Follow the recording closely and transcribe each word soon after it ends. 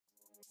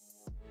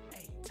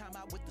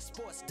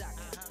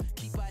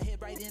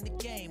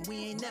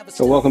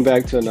So welcome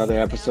back to another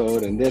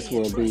episode, and this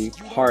will be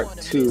part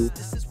 2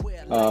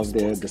 of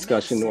the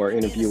discussion or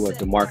interview with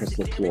Demarcus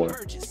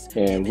Leflore.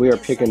 And we are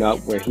picking up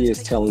where he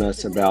is telling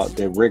us about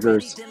the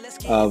rigors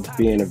of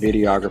being a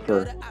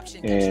videographer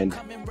and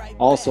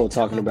also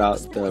talking about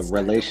the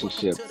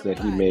relationships that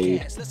he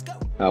made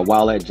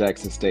while at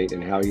Jackson State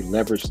and how he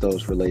leveraged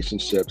those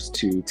relationships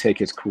to take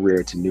his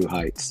career to new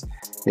heights.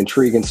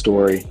 Intriguing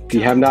story. If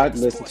you have not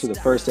listened to the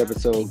first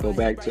episode, go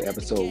back to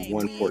episode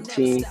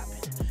 114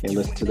 and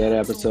listen to that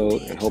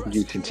episode, and hope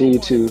you continue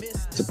to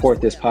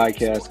support this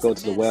podcast. Go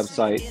to the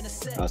website,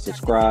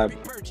 subscribe,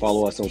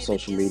 follow us on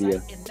social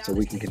media so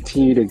we can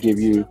continue to give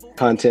you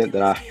content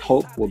that I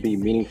hope will be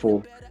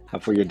meaningful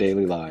for your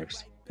daily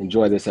lives.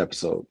 Enjoy this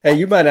episode. Hey,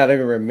 you might not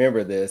even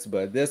remember this,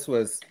 but this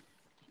was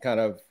kind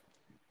of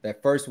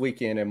that first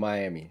weekend in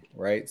Miami,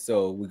 right?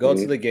 So we go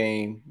to the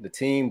game, the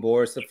team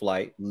boards the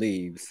flight,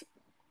 leaves.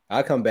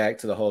 I come back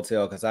to the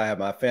hotel because I have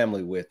my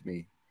family with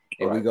me,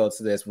 and we go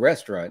to this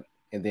restaurant.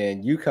 And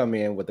then you come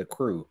in with a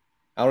crew.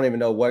 I don't even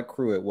know what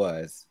crew it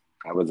was.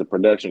 I was a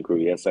production crew.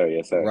 Yes, sir.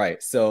 Yes, sir.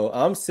 Right. So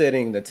I'm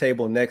sitting the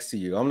table next to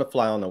you. I'm the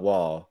fly on the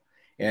wall.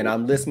 And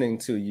I'm listening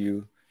to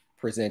you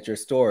present your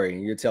story.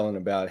 And you're telling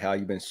about how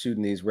you've been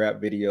shooting these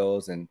rap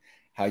videos and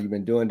how you've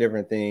been doing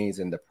different things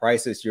and the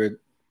prices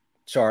you're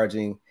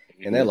charging.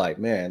 And they're like,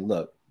 man,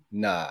 look,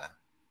 nah,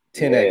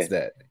 10x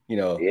that. You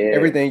know,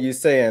 everything you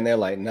say, and they're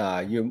like, nah,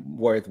 you're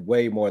worth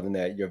way more than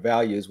that. Your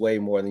value is way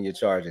more than you're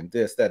charging,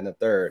 this, that, and the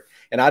third.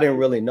 And I didn't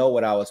really know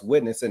what I was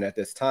witnessing at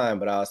this time,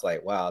 but I was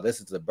like, wow, this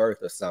is the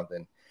birth of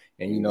something.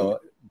 And, you know,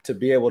 to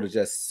be able to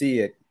just see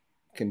it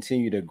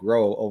continue to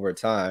grow over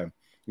time,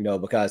 you know,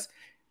 because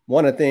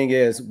one of the things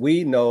is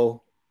we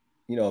know,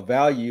 you know,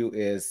 value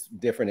is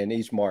different in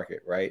each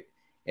market, right?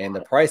 And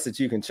the price that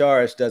you can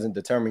charge doesn't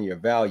determine your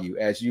value,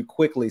 as you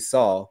quickly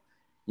saw.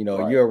 You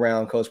know, you're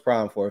around Coach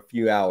Prime for a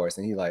few hours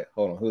and he's like,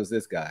 hold on, who's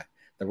this guy?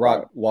 The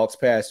Rock walks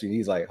past you. And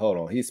he's like, hold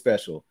on, he's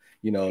special.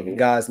 You know, the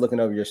guy's looking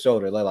over your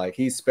shoulder. They're like,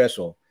 he's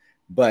special.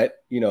 But,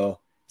 you know,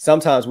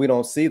 sometimes we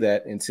don't see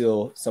that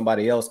until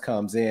somebody else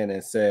comes in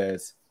and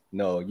says,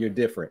 no, you're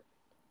different.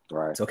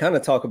 Right. So kind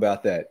of talk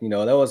about that. You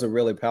know, that was a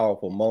really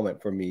powerful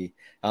moment for me.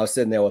 I was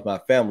sitting there with my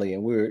family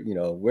and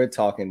we're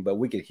talking, but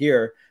we could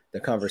hear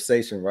the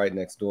conversation right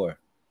next door.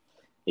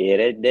 Yeah,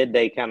 that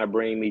day kind of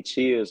bring me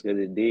chills because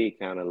it did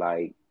kind of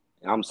like,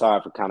 I'm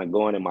sorry for kind of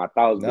going in my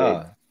thoughts,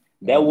 but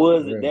that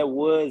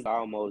was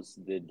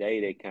almost the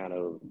day that kind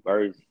of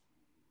birthed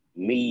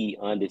me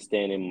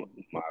understanding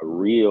my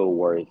real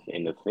worth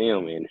in the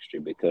film industry,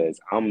 because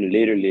I'm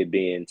literally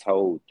being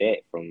told that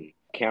from a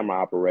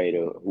camera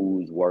operator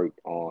who's worked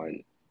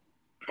on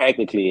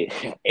practically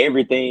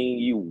everything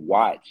you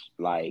watch,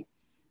 like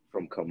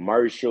from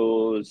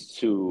commercials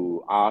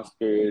to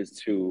Oscars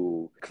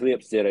to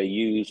clips that are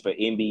used for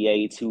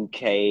NBA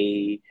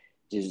 2K.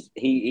 Just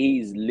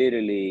he's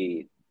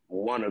literally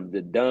one of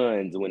the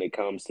duns when it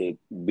comes to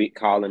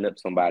calling up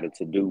somebody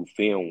to do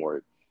film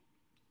work.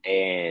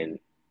 And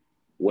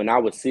when I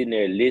was sitting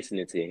there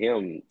listening to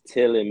him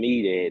telling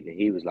me that,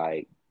 he was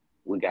like,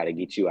 we got to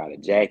get you out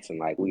of Jackson.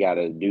 Like, we got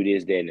to do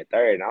this, that, and the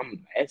third. And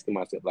I'm asking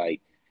myself,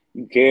 like,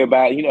 you care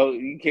about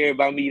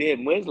me that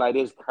much? Like,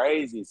 it's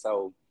crazy.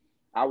 So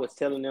I was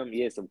telling them,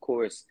 yes, of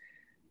course,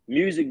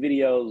 music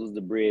videos was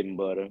the bread and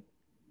butter.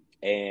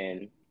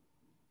 And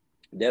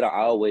that'll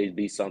always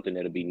be something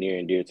that'll be near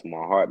and dear to my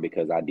heart,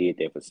 because I did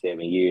that for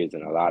 7 years.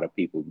 And a lot of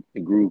people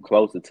grew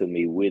closer to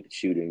me with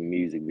shooting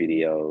music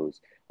videos.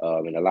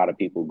 And a lot of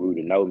people grew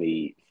to know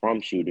me from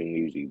shooting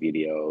music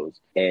videos.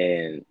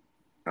 And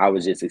I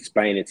was just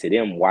explaining to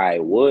them why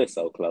it was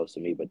so close to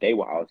me, but they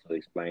were also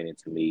explaining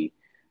to me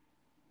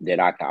that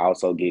I could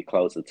also get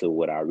closer to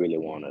what I really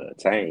want to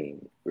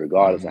attain,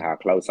 regardless of how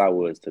close I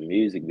was to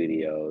music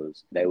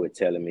videos. They were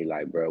telling me,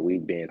 like, bro,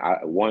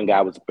 one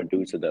guy was a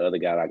producer, the other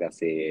guy, like I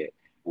said,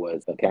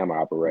 was a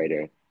camera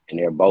operator, and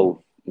they're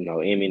both, you know,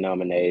 Emmy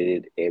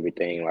nominated,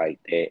 everything like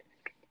that.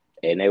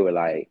 And they were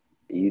like,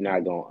 you're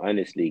not going to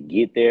honestly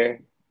get there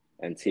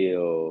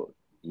until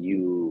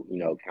you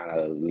know, kind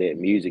of let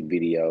music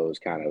videos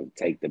kind of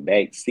take the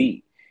back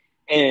seat.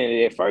 And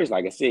at first,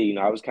 like I said, you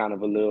know, I was like,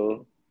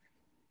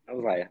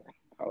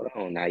 hold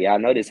on now, y'all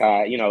know this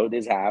how I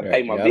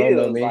pay my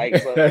bills. Like,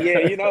 so yeah,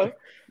 you know,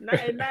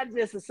 not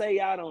just to say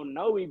y'all don't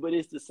know me, but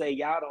it's to say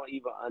y'all don't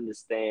even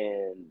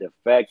understand the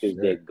factors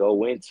that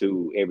go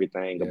into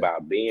everything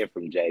about being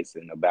from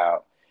Jackson,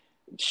 about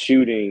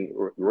shooting.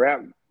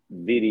 Rap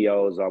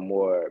videos are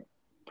more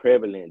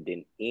prevalent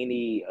than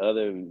any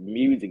other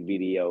music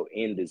video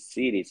in the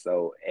city.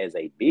 So as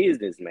a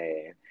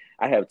businessman,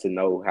 I have to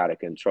know how to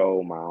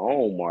control my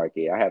own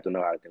market. I have to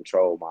know how to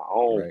control my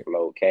own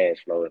flow,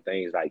 cash flow, and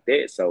things like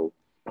that. So,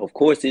 of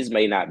course, this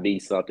may not be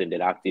something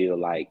that I feel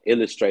like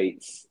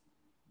illustrates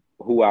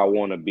who I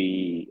want to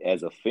be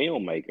as a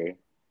filmmaker,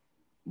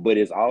 but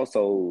it's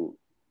also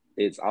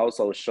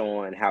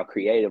showing how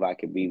creative I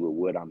can be with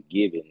what I'm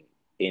giving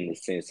in the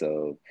sense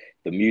of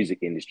the music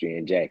industry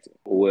in Jackson.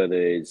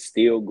 Whether it's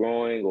still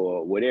growing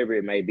or whatever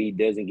it may be,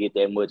 doesn't get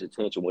that much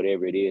attention,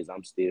 whatever it is,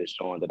 I'm still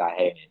showing that I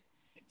had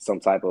some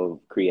type of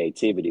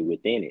creativity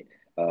within it.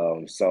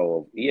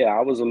 So yeah,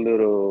 I was a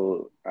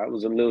little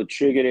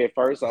triggered at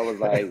first. I was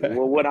like,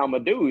 well, what I'm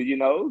gonna do,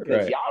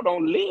 because y'all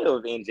don't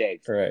live in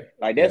Jackson. Right.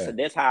 Like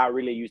that's how I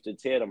really used to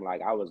tell them.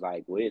 Like I was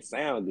like, well, it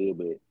sounds good,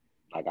 but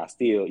like I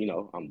still,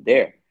 I'm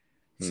there.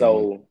 Mm-hmm.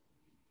 So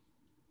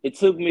it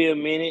took me a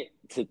minute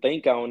to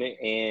think on it,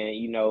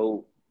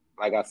 and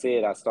like I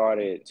said, I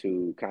started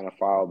to kind of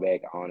fall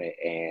back on it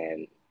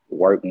and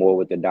work more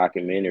with the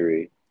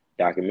documentary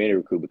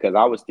crew, because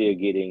I was still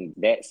getting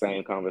that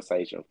same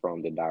conversation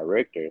from the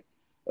director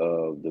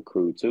of the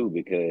crew too,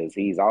 because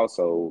he's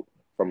also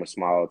from a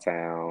small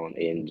town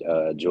in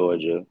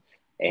Georgia,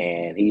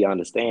 and he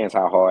understands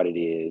how hard it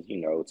is,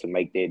 to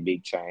make that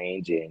big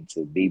change and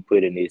to be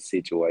put in this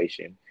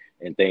situation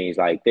and things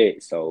like that.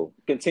 So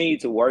continue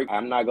to work.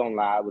 I'm not gonna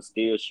lie, I was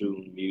still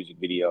shooting music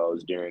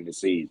videos during the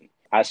season.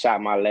 I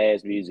shot my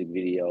last music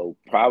video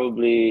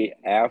probably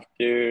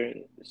after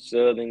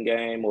Southern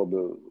game,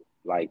 or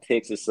like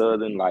Texas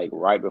Southern, like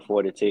right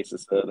before the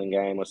Texas Southern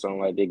game or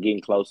something like that,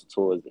 getting closer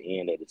towards the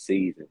end of the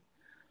season.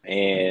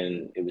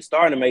 And it was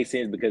starting to make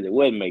sense because it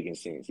wasn't making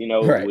sense,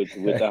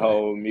 with the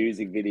whole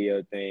music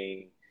video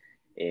thing,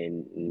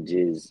 and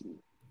just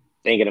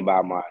thinking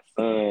about my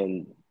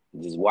son,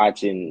 just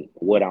watching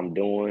what I'm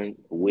doing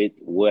with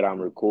what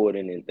I'm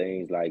recording and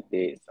things like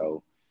that.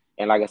 So,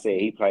 and like I said,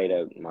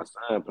 my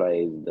son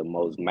plays the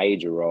most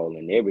major role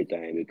in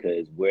everything,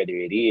 because whether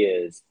it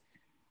is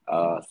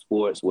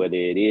sports, whether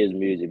it is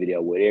music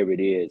video, whatever it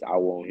is, I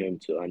want him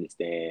to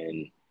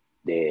understand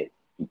that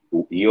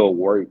your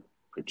work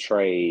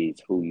portrays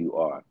who you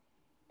are.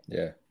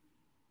 Yeah.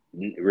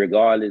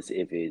 Regardless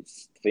if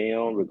it's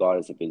film,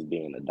 regardless if it's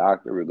being a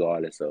doctor,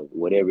 regardless of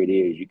whatever it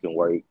is, you can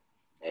work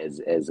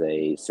as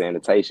a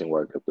sanitation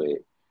worker,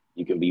 but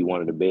you can be one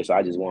of the best. So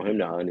I just want him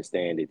to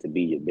understand it, to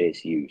be your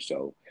best you.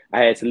 So I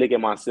had to look at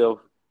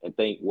myself and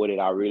think, what did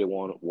I really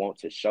want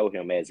to show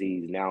him as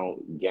he's now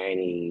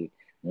gaining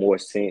more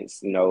sense,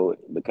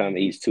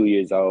 he's 2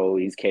 years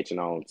old. He's catching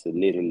on to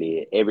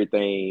literally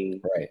everything.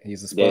 Right.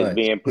 He's a sponge. That's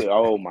being put.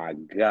 Oh my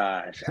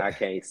gosh. I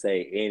can't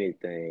say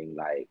anything.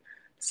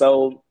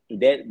 So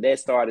that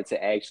started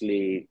to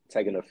actually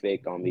take an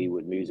effect on me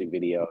with music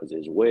videos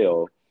as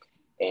well.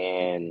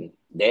 And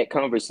that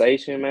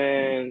conversation,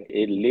 man,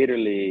 it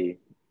literally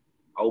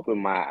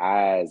opened my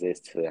eyes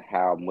as to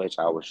how much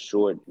I was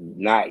short,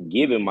 not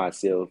giving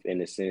myself, in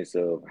the sense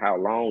of how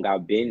long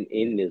I've been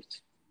in this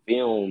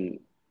film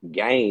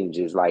game.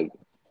 Just like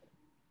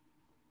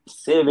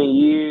 7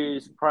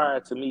 years prior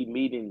to me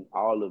meeting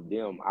all of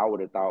them, I would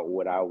have thought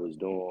what I was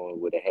doing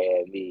would have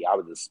had me. I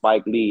was a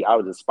Spike Lee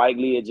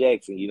at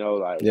Jackson,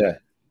 Yeah.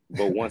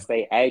 But once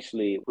they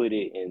actually put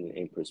it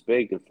in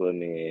perspective for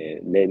me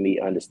and let me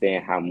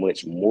understand how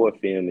much more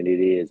filming it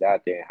is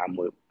out there,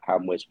 and how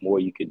much more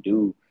you could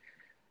do,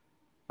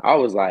 I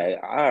was like,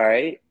 all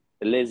right,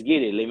 let's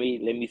get it. Let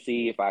me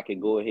see if I can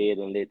go ahead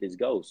and let this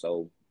go.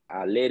 So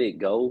I let it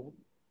go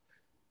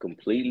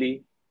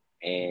completely,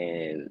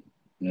 and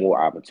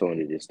more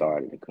opportunities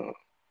started to come.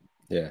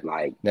 Yeah.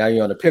 Like now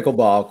you're on the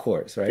pickleball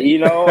courts, right?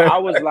 I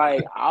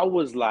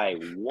was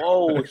like,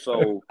 whoa.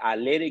 So I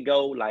let it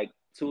go like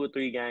 2 or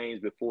 3 games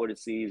before the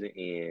season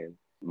ends.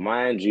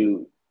 Mind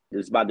you,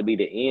 it's about to be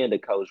the end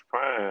of Coach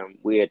Prime.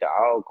 We're at the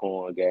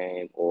Alcorn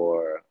game,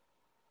 or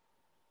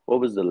what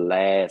was the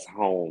last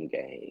home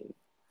game?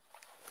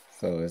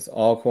 So it's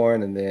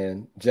Alcorn, and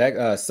then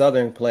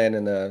Southern playing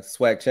in the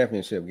SWAC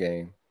championship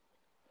game.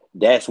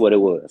 That's what it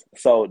was.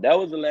 So that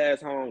was the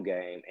last home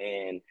game,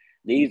 and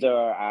these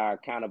are our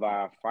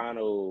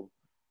final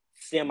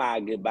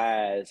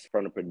semi-goodbyes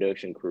from the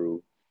production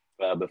crew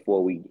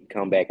before we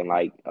come back in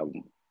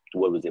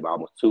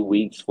almost 2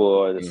 weeks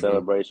for the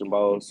Celebration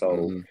Bowl.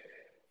 So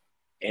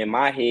in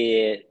my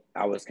head,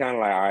 I was kind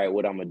of like, all right,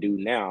 what I'm going to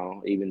do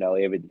now, even though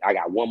I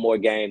got one more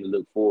game to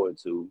look forward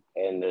to.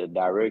 And the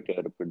director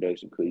of the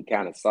production crew, he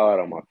kind of saw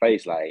it on my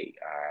face, like,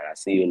 all right, I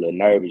see you a little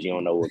nervous. You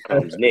don't know what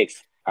comes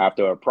next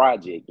after a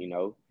project,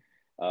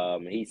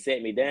 He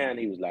sat me down.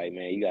 He was like,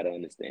 man, you got to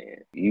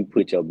understand. You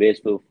put your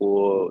best foot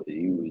forward.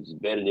 You was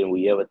better than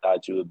we ever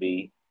thought you would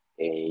be.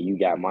 And you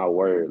got my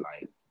word.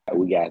 Like,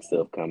 we got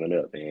stuff coming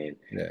up. And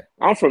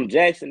I'm from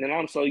Jackson, and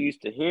I'm so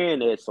used to hearing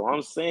that. So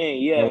I'm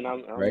saying, and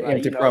I'm right. like,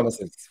 empty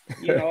promises.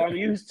 I'm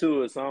used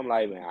to it. So I'm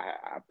like, man,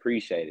 I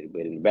appreciate it.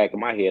 But in the back of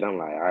my head, I'm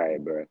like, all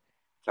right, bro,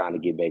 trying to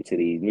get back to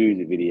these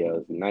music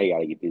videos. And now you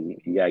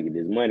gotta get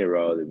this money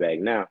rolled back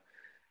now.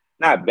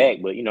 Not back,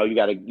 but you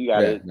gotta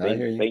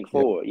think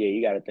forward. Yeah,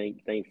 you gotta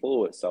think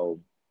forward. So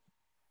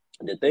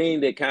the thing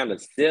that kind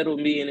of settled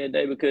me in that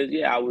day, because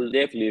I was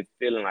definitely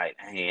feeling like,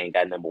 I ain't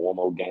got number one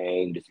more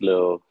game. This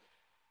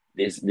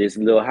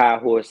little high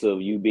horse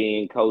of you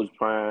being Coach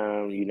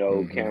Prime,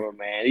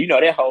 cameraman,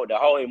 the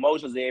whole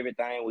emotions of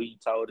everything we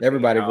told us.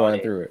 Everybody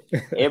going through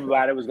it.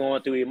 Everybody was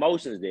going through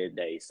emotions that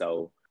day.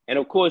 So And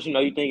of course, you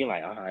know, you're thinking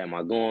like, oh, am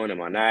I going?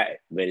 Am I not?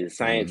 But at the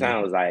same time,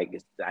 I was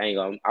like, I ain't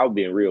gonna. I was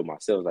being real with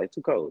myself. It's like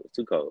too cold. It's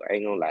too cold. I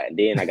ain't gonna lie.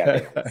 Then I got to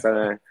think about my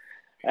son.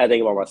 I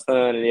think about my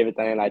son and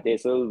everything like that.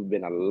 So it would have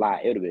been a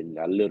lot. It would have been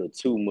a little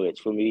too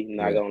much for me.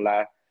 Not gonna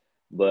lie.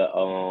 But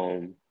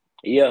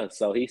yeah.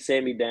 So he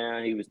sat me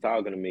down. He was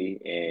talking to me,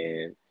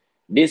 and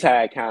this how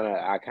I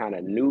kind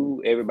of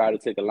knew everybody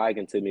took a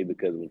liking to me,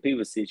 because when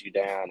people sit you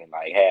down and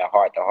like have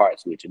heart to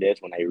hearts with you,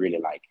 that's when they really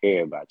like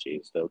care about you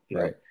and stuff. You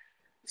know?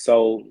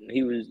 So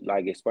he was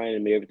like explaining to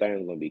me everything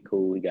was gonna be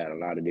cool. He got a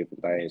lot of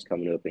different things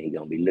coming up, and he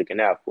gonna be looking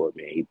out for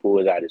me. And he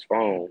pulls out his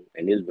phone,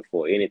 and this is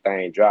before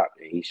anything dropped,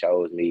 and he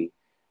shows me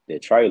the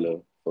trailer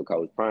for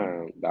Coach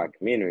Prime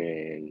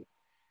documentary, and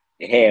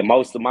it had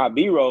most of my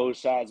B-roll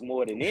shots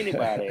more than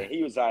anybody. And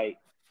he was like,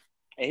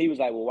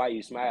 well, why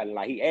you smiling?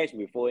 Like he asked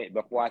me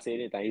before I said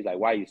anything. He's like,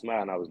 why you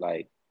smiling? I was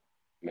like,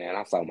 man,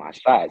 I saw my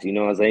shots. You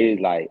know what I'm saying?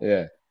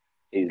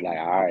 He's like,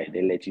 all right,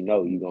 they let you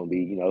know you gonna be,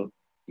 you know,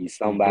 you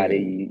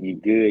somebody, you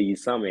good, you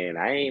something. And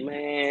I ain't,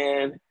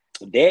 man.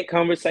 That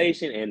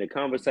conversation and the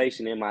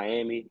conversation in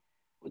Miami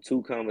were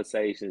two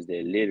conversations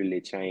that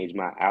literally changed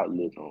my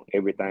outlook on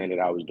everything that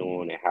I was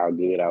doing and how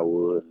good I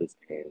was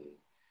and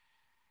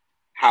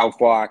how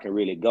far I can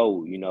really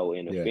go, you know,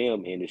 in the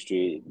film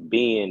industry,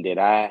 being that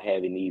I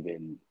haven't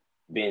even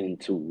been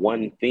to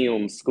one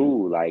film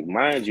school. Like,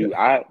 mind you,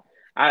 I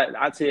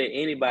tell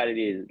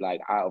anybody this,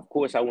 like, of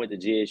course I went to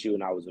JSU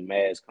and I was a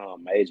mass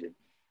comm major.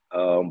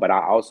 But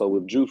I also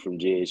withdrew from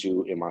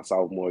JSU in my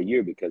sophomore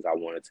year because I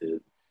wanted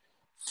to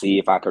see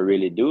if I could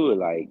really do it.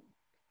 Like,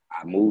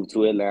 I moved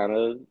to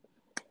Atlanta,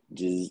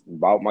 just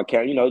bought my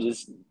camera, you know,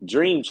 just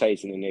dream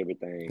chasing and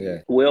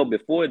everything. Well,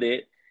 before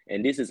that,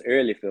 and this is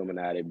early filming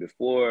out it,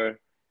 before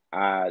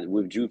I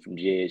withdrew from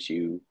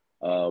JSU,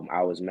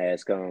 I was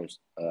mass comms,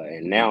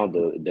 and now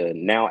the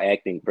now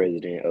acting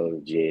president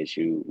of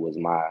JSU was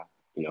my,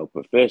 you know,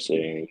 professor,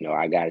 and you know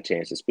I got a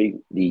chance to speak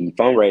the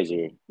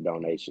fundraiser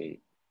donation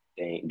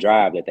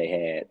drive that they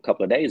had a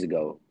couple of days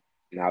ago,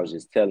 and I was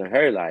just telling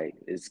her like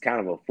it's kind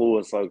of a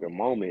full circle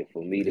moment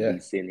for me to be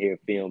sitting here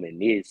filming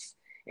this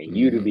and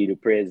you to be the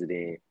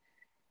president.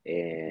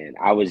 And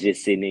I was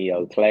just sitting in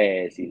your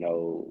class, you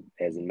know,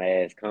 as a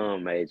mass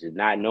comm major,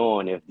 not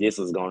knowing if this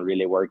was gonna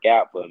really work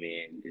out for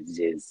me. And it's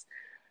just,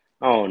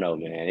 I don't know,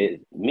 man.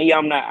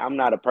 I'm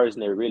not a person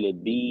that really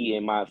be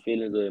in my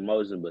feelings or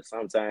emotions, but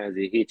sometimes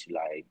it hits you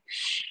like,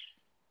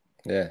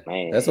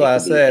 man, that's it why I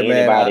could be said,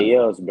 man. anybody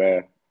else,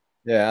 bro.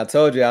 I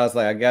told you, I was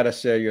like, I gotta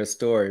share your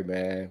story,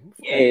 man.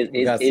 Yeah,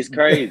 it's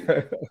crazy.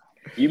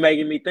 You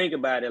making me think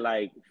about it,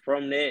 like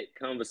from that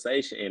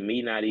conversation and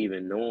me not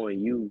even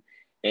knowing you,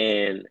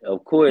 and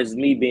of course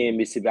me being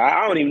Mississippi.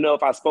 I don't even know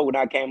if I spoke when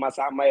I came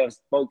outside. I might have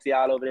spoke to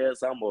y'all over there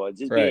somewhere, or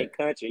just being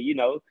country, you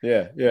know.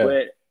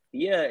 But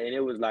yeah, and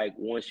it was like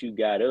once you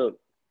got up,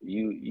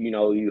 you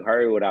know you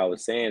heard what I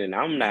was saying, and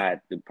I'm not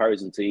the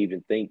person to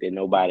even think that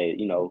nobody,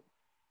 you know,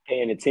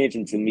 paying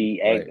attention to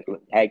me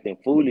acting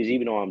foolish,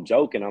 even though I'm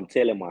joking. I'm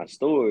telling my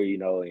story, you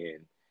know, and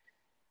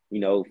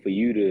you know for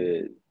you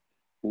to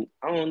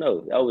I don't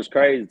know. That was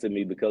crazy to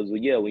me because,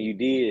 yeah, when you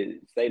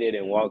did say that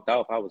and walked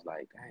off, I was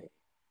like, dang,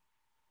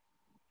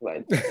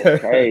 like that's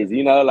crazy.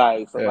 You know,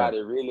 like somebody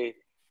really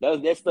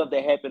that stuff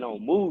that happened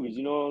on movies.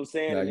 You know what I'm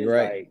saying? No, and you're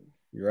it's right. like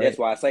You're right. that's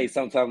why I say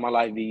sometimes my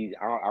life be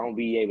I don't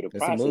be able to It's a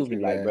process movie,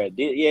 it. Like, man. bro,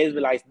 it's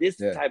like this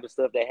type of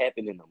stuff that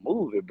happened in the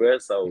movie, bro.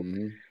 So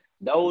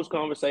those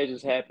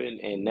conversations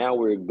happened, and now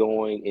we're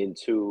going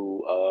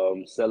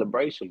into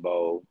Celebration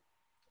Bowl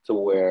to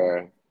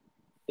where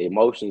the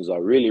emotions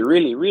are really,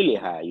 really, really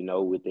high, you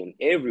know, within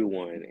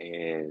everyone.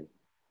 And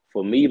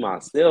for me,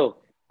 myself,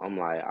 I'm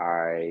like,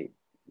 all right,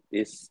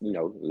 this, you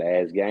know,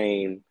 last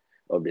game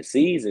of the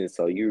season.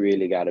 So you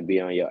really got to be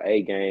on your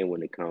A game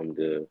when it comes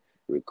to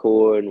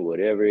recording,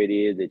 whatever it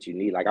is that you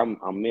need. Like I'm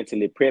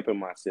mentally prepping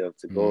myself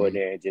to go in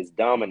there and just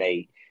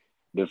dominate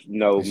the, you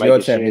know, it's your making sure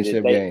that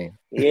championship they, game.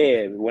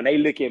 yeah, when they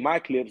look at my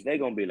clips, they're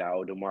going to be like,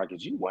 oh,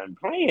 Demarcus, you wasn't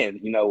playing,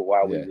 you know,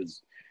 while we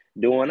was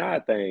doing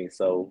our thing.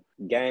 So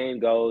game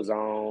goes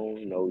on,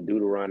 you know, do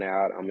the run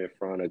out. I'm in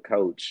front of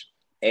coach.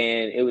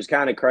 And it was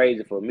kind of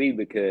crazy for me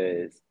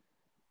because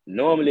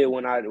normally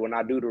when I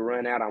do the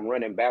run out, I'm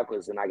running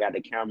backwards and I got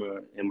the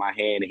camera in my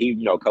hand. And he,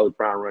 you know, Coach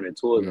Brown running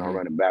towards me, I'm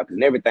running backwards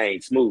and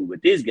everything's smooth.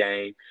 But this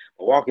game,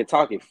 my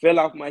walkie-talkie fell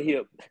off my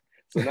hip.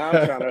 So now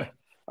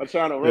I'm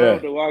trying to run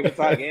with the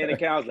walkie-talkie and the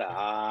camera. I was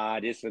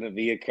like, this is gonna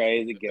be a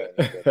crazy game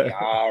for me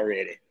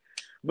already.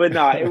 But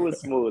no, it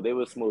was smooth. It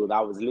was smooth.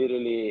 I was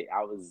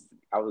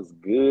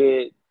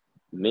good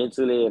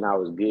mentally and I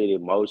was good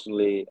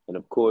emotionally. And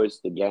of course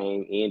the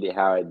game ended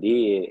how it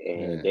did,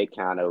 and that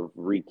kind of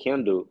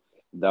rekindled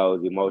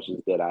those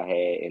emotions that I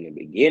had in the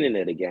beginning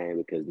of the game,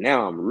 because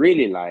now I'm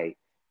really like,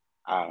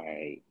 all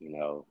right, you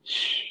know,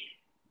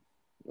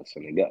 what's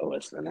gonna go?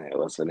 What's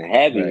gonna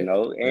happen, you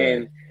know?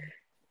 And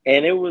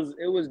it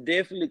was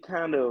definitely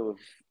kind of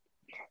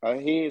a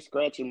head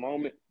scratching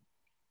moment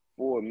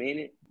for a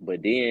minute,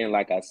 but then,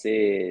 like I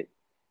said,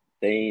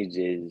 things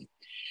just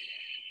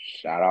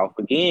shot off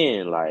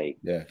again. Like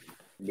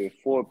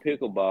before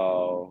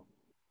pickleball,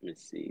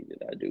 let's see,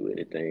 did I do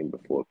anything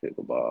before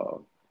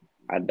pickleball?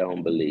 I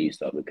don't believe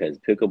so, because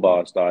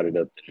pickleball started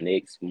up the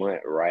next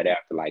month right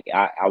after. Like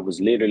I was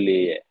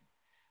literally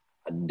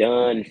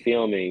done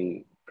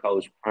filming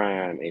Coach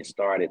Prime and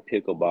started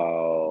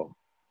pickleball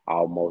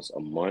almost a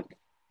month,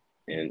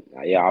 and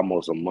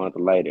almost a month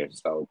later.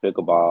 So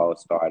pickleball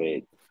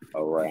started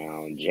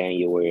around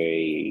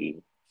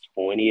January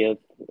 20th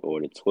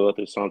or the 12th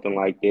or something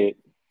like that.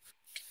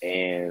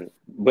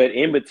 But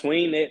in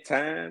between that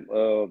time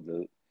of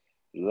the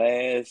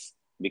last,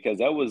 because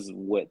that was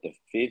what, the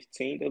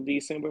 15th of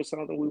December or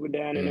something, we were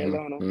down in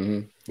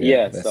Atlanta.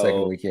 Yeah, that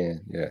second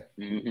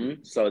weekend.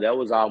 So that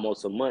was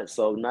almost a month.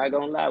 So not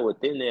gonna lie,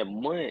 within that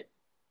month,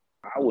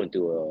 I went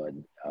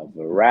through a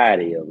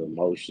variety of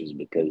emotions,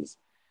 because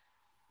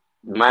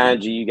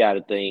mind you, you got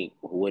to think,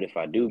 what if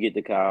I do get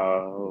the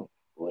call?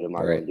 What am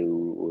I gonna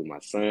do with my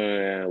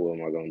son? What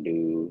am I gonna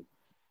do?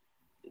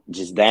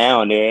 Just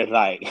down there, it's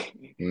like,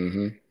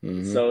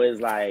 so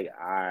it's like,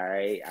 all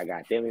right, I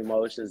got them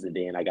emotions, and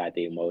then I got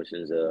the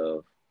emotions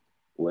of,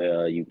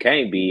 well, you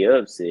can't be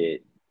upset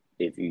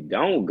if you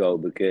don't go,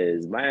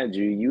 because mind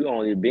you, you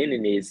only been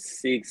in this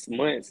 6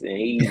 months, and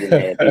he even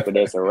had people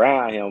that's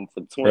around him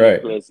for 20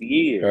 plus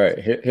years.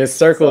 Right. His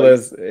circle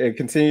it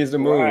continues to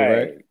move,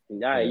 right?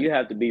 Yeah, you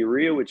have to be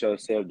real with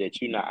yourself that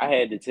I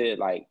had to tell,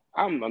 like,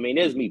 I mean,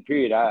 that's me,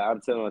 period.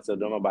 I'm telling myself,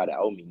 don't nobody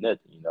owe me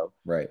nothing, you know?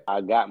 Right. I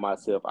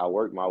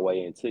worked my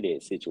way into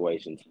that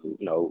situation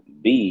to,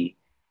 be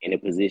in a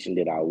position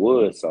that I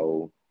was.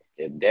 So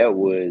if that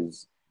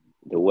was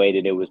the way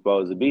that it was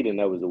supposed to be, then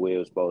that was the way it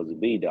was supposed to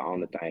be. The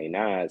only thing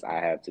now is I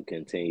have to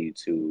continue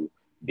to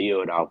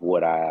build off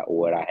what I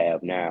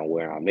have now and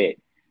where I'm at.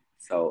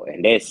 So,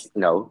 and that's,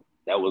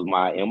 that was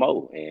my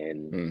MO.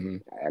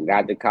 And I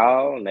got the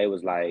call, and they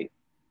was like,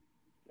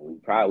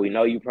 we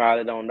know you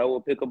probably don't know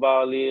what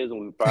pickleball is,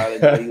 and we probably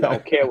know you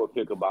don't care what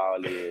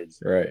pickleball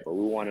is. Right. But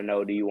we want to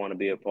know, do you want to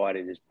be a part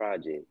of this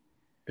project?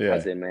 Yeah. I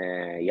said,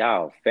 man,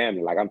 y'all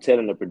family. Like, I'm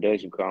telling the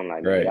production crew, I'm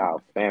like, man,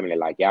 y'all family.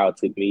 Like, y'all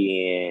took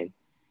me in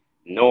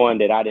knowing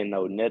that I didn't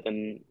know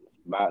nothing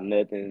about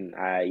nothing.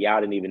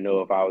 Y'all didn't even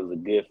know if I was a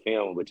good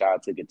film, but y'all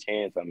took a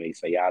chance on me.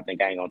 So y'all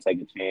think I ain't gonna take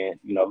a chance,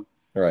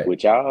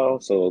 with y'all.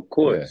 So of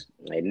course.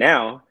 Yeah. And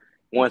now,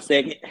 1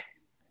 second.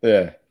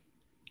 Yeah.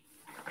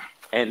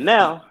 And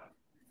now,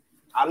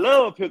 I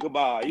love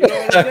pickleball. You know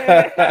what I'm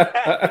saying?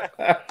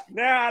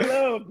 Now I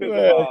love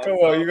pickleball. Man, come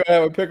on, you're gonna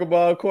have a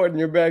pickleball court in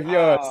your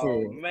backyard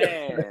soon. Oh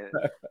man.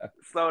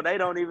 So they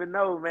don't even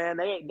know, man.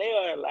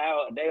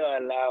 They are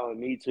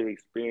allowing me to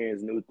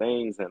experience new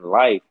things in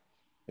life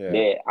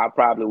that I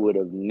probably would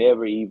have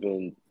never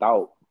even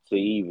thought to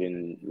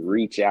even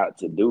reach out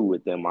to do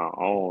within my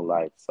own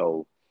life.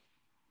 So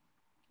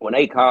when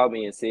they called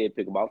me and said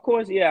pickleball, of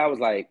course, I was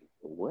like,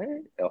 what?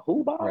 A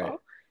who ball? Right.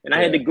 And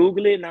I had to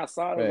Google it, and I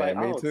saw it. I was like,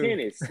 oh,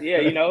 tennis.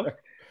 Yeah,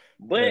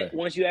 But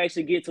once you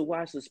actually get to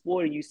watch the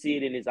sport and you see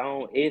it in its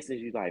own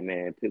essence, you're like,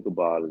 man,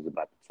 pickleball is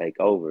about to take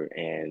over.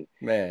 And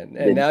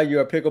now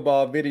you're a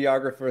pickleball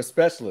videographer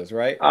specialist,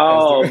 right?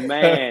 Oh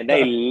man,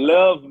 they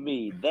love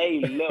me.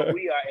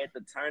 We are at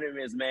the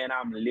tournaments, man.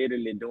 I'm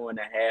literally doing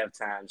the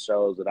halftime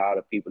shows with all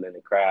the people in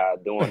the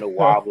crowd, doing the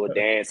wobble,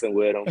 dancing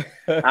with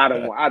them. I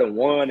done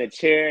won a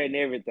chair and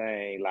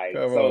everything. Like,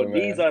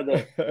 these are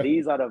the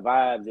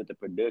vibes that the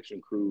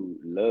production crew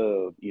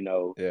love,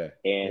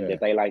 and that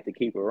they like to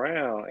keep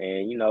around, and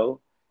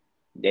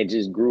that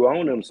just grew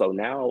on them. So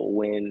now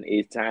when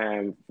it's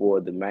time for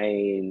the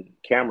main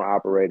camera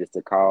operators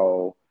to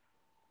call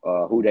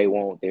who they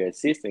want their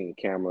assistant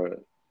camera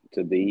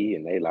to be,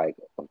 and they like,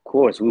 of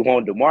course, we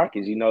want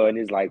Demarcus, and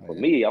it's like, for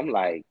me, I'm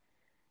like,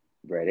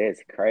 bro,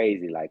 that's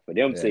crazy. Like, for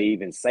them to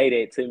even say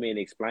that to me and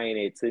explain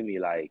it to me,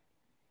 like,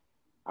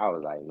 I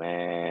was like,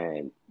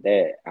 man,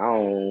 that,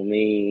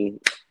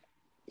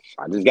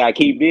 I just got to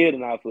keep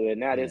building off of it.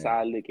 Now that's how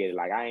I look at it.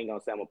 Like, I ain't going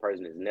to say I'm a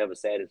person that's never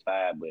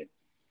satisfied, but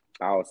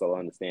I also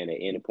understand that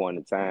at any point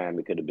in time,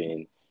 it could have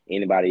been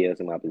anybody else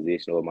in my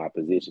position, or my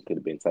position could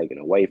have been taken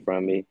away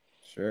from me.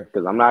 Sure.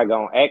 Because I'm not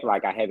going to act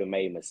like I haven't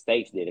made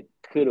mistakes that it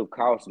could have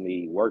cost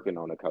me working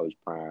on a Coach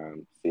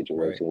Prime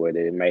situation, where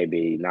it may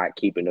be not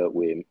keeping up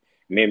with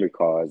memory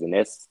cards. And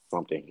that's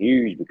something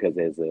huge, because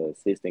as an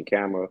assistant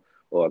camera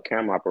or a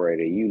camera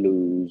operator, you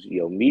lose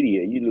your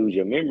media, you lose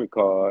your memory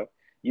card,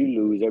 you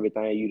lose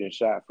everything you done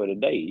shot for the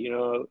day,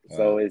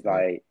 So it's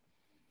like,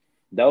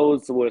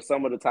 those were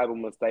some of the type of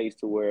mistakes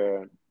to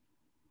where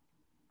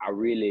I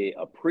really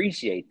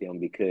appreciate them,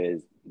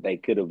 because they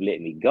could have let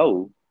me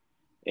go.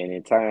 And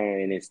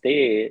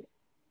instead,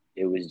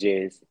 it was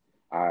just,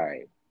 all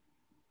right,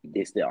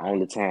 this is the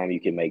only time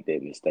you can make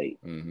that mistake.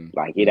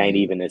 Like, it ain't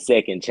even a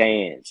second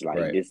chance.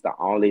 Like, this is the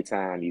only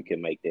time you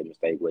can make that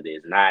mistake, whether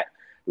it's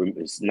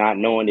not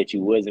knowing that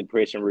you wasn't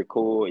pressing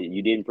record,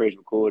 you didn't press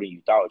record, and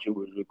you thought you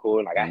was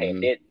recording. Like,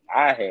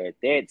 I had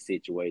that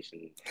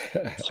situation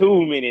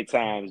too many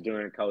times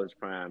during Coach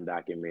Prime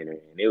documentary.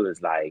 And it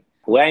was like,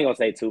 well, I ain't gonna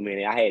say too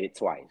many. I had it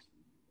twice,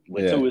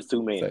 but 2 is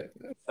too many.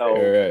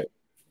 So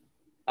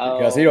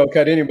Because he don't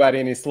cut anybody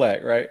any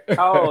slack, right?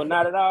 Oh,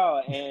 not at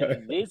all.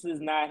 And this is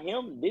not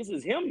him. This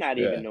is him not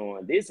even Yeah.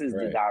 knowing. This is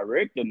the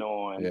director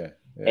knowing. Yeah.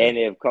 And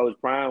if Coach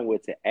Prime were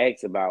to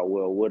ask about,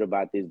 well, what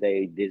about this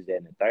day, this, that,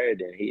 and the third,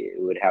 then he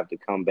would have to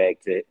come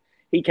back to.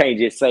 He can't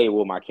just say,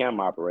 well, my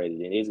camera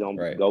operated, and it's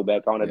gonna go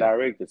back on the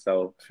director.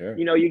 So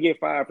you get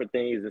fired for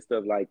things and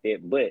stuff like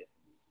that. But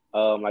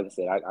like I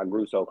said, I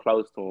grew so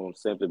close to him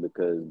simply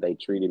because they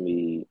treated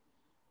me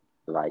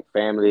like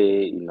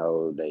family.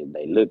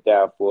 They looked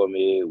out for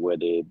me,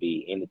 whether it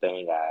be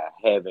anything I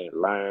haven't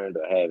learned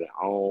or haven't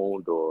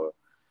owned, or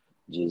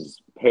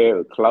just pair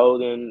of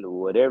clothing,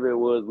 whatever it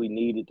was we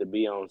needed to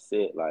be on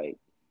set. Like,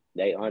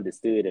 they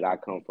understood that I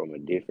come from a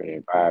different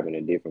environment,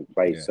 a different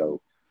place.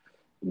 So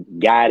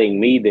guiding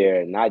me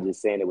there, not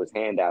just saying it was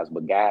handouts,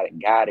 but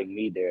guiding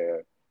me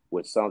there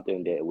was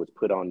something that was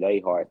put on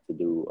their heart to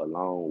do,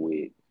 along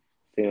with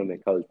filming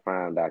Coach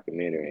Prime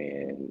documentary.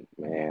 And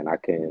man, I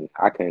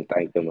couldn't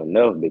thank them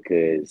enough,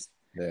 because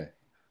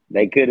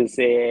they could have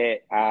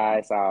said,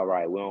 it's all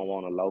right, we don't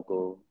want a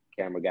local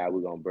camera guy,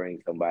 we're gonna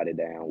bring somebody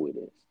down with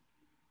us.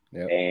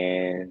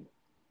 And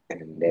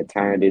that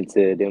turned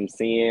into them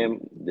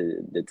seeing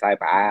the type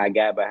of eye I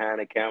got behind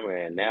the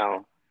camera. And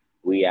now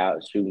we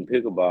out shooting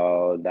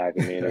pickleball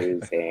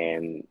documentaries,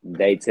 and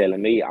they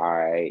telling me, all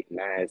right,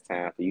 now it's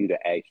time for you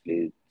to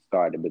actually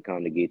start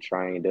to get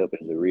trained up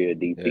as a real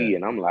DP.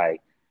 And I'm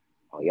like,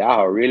 oh,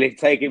 y'all really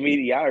taking me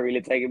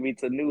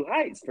to new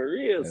heights, for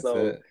real. That's so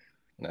it.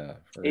 No,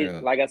 for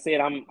real. Like I said,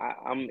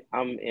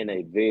 I'm in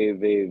a very,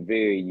 very,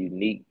 very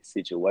unique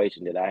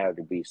situation that I have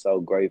to be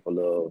so grateful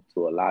of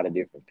to a lot of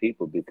different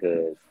people,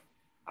 because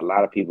a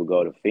lot of people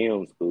go to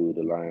film school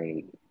to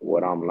learn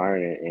what I'm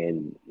learning,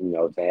 and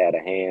to have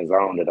the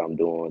hands-on that I'm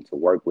doing, to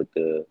work with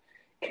the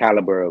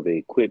caliber of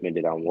equipment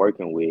that I'm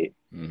working with.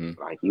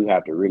 Like, you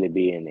have to really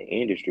be in the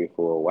industry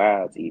for a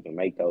while to even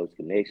make those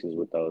connections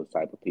with those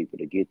type of people,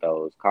 to get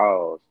those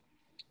calls.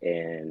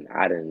 And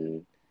I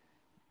done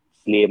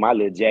slid my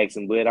little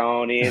Jackson butt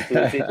on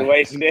into a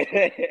situation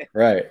that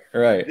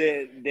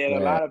that a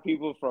lot of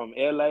people from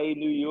LA,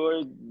 New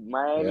York,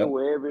 Miami,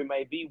 wherever it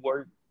may be,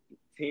 work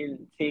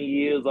 10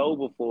 years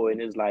over for.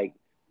 And it's like,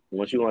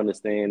 once you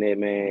understand that,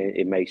 man,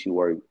 it makes you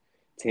work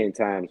 10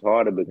 times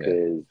harder,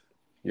 because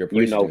you're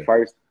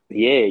appreciative.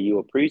 You're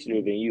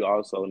appreciative, and you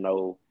also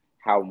know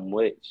how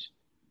much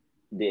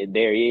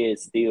there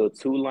is still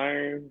to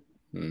learn,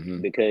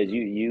 because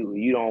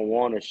you don't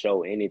want to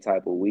show any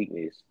type of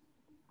weakness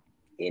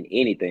in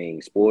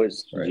anything,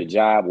 sports, your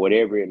job,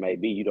 whatever it may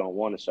be. You don't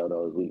want to show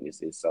those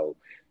weaknesses. So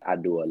I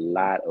do a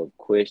lot of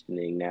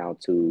questioning now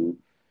to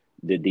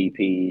the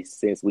DPs,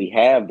 since we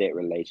have that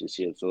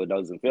relationship, so it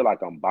doesn't feel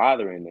like I'm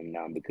bothering them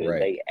now, because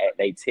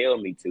they tell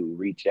me to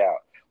reach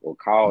out or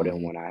call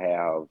them when I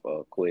have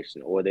a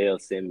question, or they'll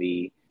send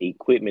me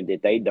equipment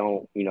that they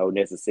don't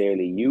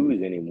necessarily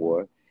use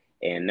anymore.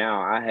 And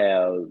now I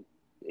have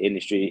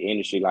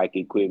industry like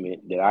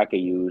equipment that I can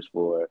use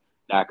for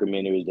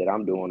documentaries that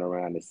I'm doing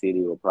around the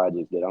city, or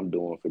projects that I'm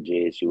doing for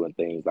JSU and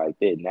things like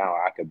that. Now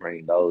I can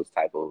bring those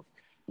type of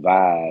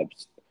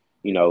vibes,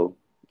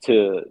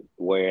 to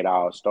where it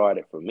all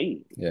started for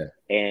me.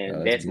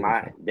 And that's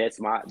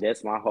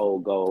my whole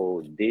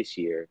goal this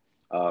year,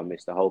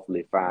 is to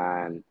hopefully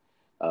find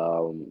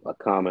a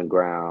common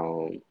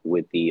ground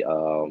with the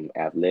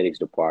athletics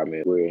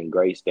department. We're in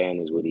great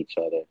standings with each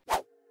other.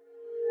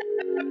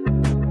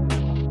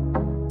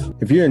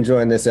 If you're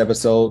enjoying this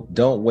episode,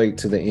 don't wait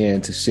to the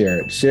end to share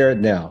it. Share it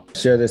now.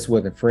 Share this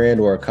with a friend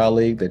or a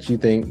colleague that you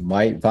think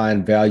might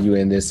find value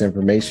in this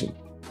information.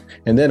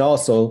 And then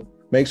also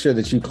make sure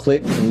that you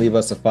click and leave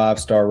us a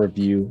 5-star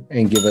review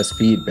and give us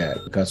feedback,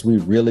 because we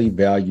really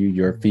value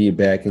your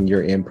feedback and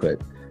your input.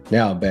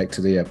 Now back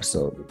to the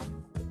episode.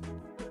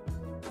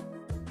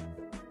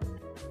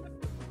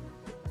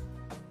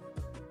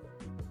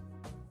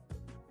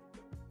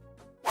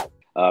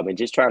 And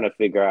just trying to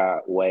figure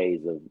out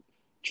ways of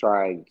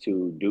trying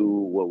to do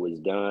what was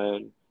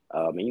done,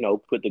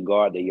 and put the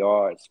guard the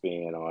yard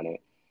spin on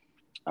it,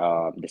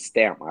 the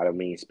stamp. I don't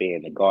mean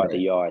spin, the guard the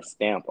yard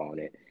stamp on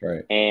it.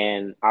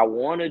 And I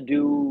want to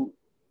do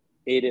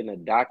it in a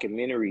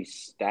documentary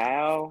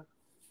style,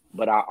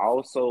 but I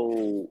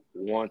also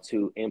want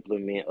to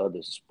implement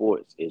other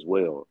sports as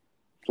well.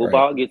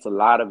 Football gets a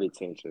lot of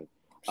attention,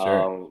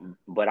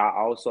 but I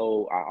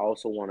also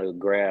want to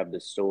grab the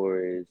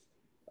stories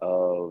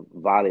of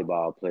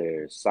volleyball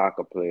players,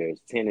 soccer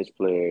players, tennis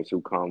players who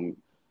come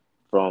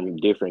from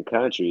different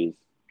countries,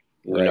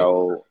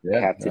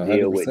 have to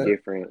deal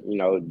 100%.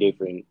 With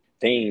different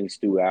things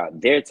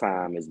throughout their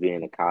time as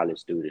being a college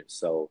student.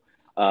 So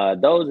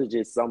those are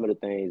just some of the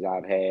things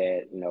I've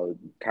had,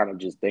 kind of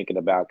just thinking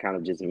about, kind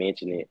of just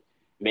mentioning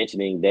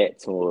that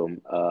to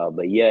them.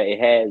 But yeah, it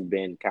has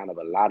been kind of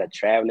a lot of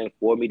traveling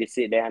for me to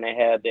sit down and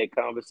have that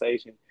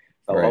conversation.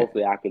 So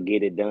hopefully I can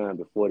get it done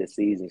before the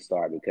season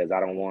starts, because I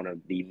don't want to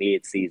be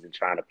mid-season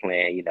trying to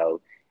plan,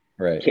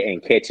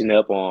 and catching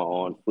up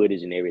on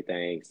footage and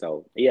everything.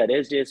 So yeah,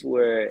 that's just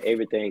where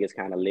everything is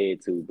kind of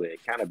led to.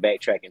 But kind of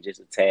backtracking just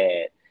a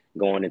tad,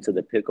 going into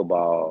the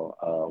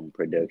pickleball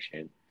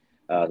production.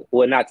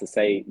 Well, not to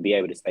say be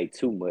able to say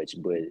too much,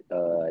 but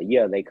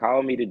yeah, they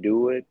called me to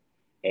do it,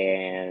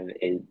 and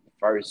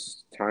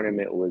first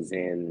tournament was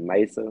in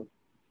Mesa,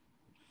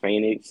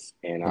 Phoenix,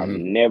 and I've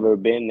never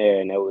been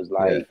there, and it was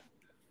like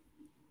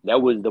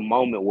that was the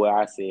moment where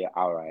I said,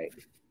 "All right,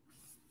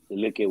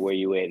 look at where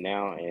you at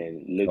now,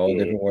 and look Whole at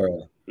different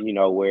world."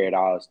 where it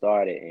all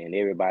started, and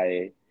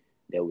everybody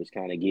that was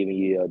kind of giving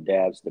you your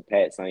dabs, the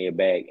pats on your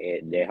back,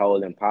 and that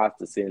whole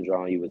imposter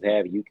syndrome you was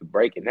having, you could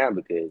break it down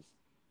because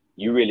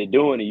you really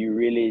doing it. You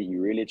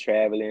really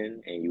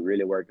traveling, and you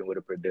really working with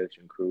a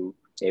production crew.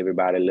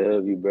 Everybody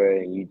love you, bro.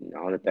 And the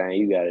only thing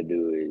you got to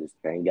do is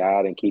thank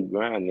God and keep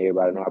grinding.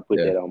 Everybody know I put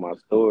that on my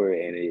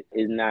story, and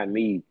it's not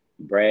me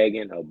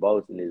bragging or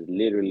boasting. It's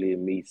literally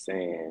me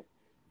saying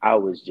I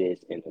was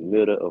just in the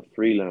middle of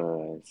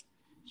freelance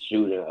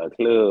shooting a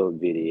club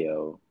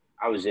video.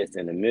 I was just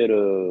in the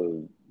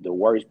middle of the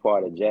worst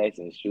part of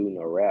Jackson shooting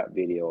a rap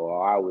video,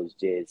 or I was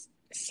just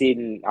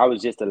sitting. I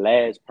was just the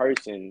last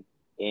person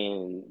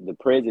in the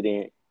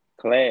president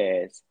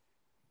class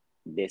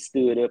that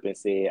stood up and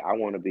said, I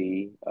want to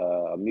be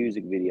a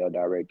music video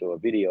director or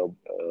video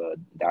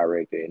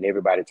director. And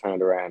everybody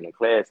turned around in the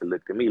class and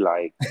looked at me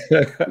like,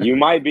 you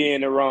might be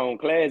in the wrong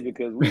class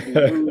because we do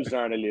news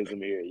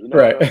journalism here. You know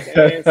what I'm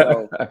saying?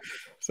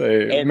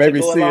 So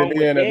maybe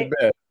CNN at the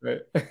best,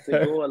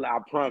 right? I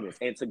promise.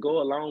 And to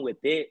go along with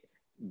that,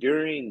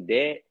 during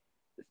that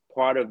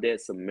part of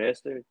that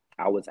semester,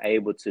 I was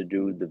able to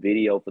do the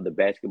video for the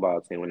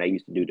basketball team when they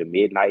used to do the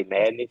Midnight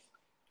Madness.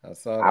 I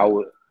saw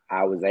that.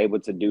 I was able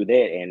to do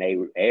that, and they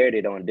aired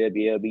it on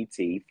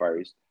WLBT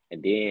first.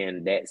 And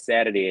then that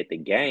Saturday at the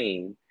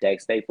game, Jack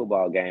State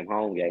football game,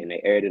 home game,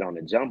 they aired it on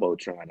the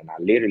Jumbotron. And I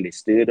literally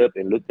stood up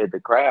and looked at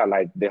the crowd.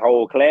 Like the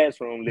whole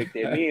classroom looked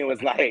at me and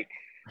was like,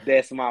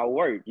 that's my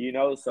work, you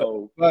know?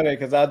 So funny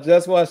because I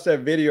just watched that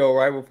video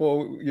right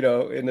before,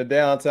 in the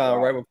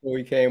downtown, right before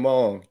we came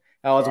on.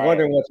 I was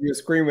wondering what you were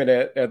screaming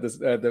at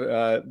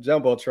the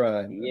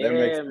Jumbotron. Yeah, that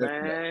makes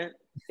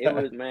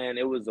sense. man.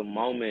 It was a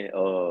moment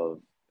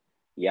of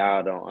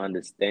y'all don't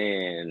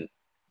understand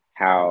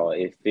how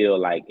it feel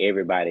like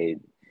everybody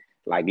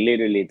like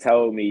literally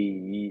told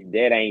me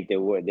that ain't the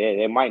word,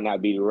 that might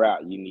not be the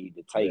route you need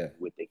to take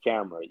with the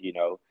camera, you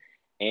know.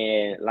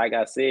 And like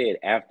I said,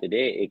 after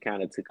that, it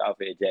kind of took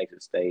off at Jackson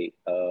State.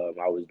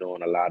 I was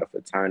doing a lot of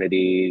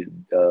fraternity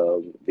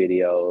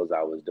videos.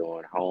 I was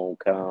doing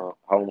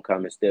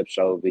homecoming step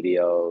show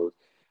videos.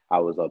 I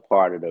was a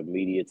part of the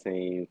media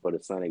team for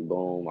the Sonic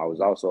Boom. I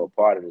was also a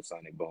part of the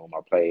Sonic Boom.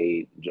 I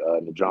played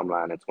the drum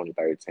line in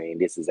 2013.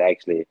 This is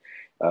actually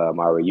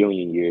my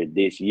reunion year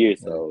this year,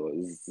 so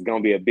it's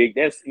gonna be a big.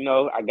 That's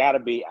I gotta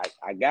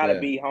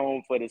be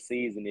home for the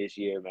season this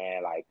year,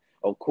 man. Like,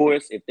 of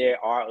course, if there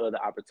are other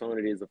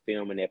opportunities of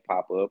filming that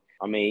pop up,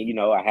 I mean,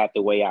 I have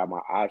to weigh out my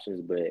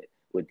options. But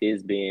with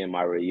this being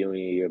my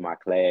reunion year, my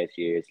class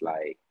year, it's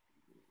like,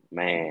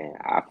 man,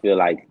 I feel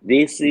like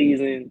this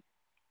season.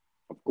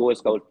 Of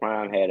course, Coach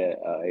Prime had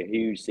a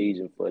huge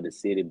season for the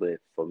city, but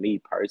for me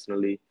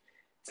personally,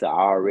 to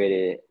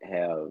already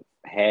have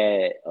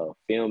had a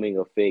filming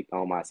effect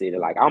on my city,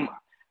 like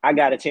I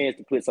got a chance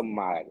to put some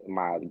of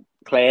my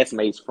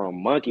classmates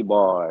from Monkey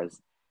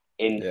Bars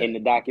in the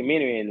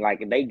documentary, and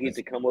like they get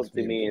to come up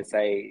to me and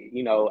say,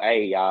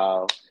 hey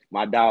y'all,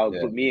 my dog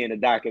put me in the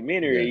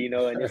documentary,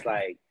 and it's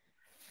like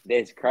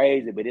that's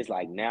crazy, but it's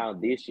like now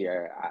this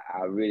year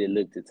I really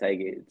look to take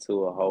it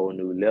to a whole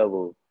new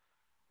level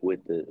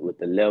with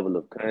the level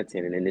of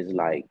content, and then it's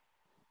like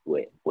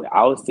with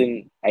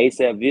Austin,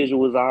 ASAP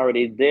Visual was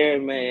already there,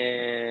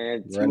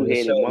 man.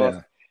 Two-headed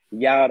monster.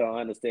 Y'all don't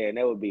understand.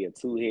 That would be a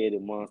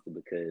two-headed monster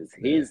because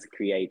his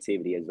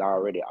creativity is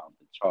already off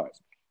the charts.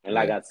 And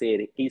like I said,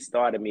 he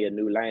started me a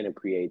new line of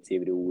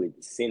creativity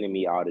with sending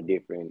me all the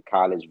different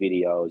college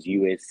videos,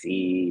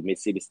 USC,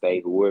 Mississippi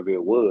State, whoever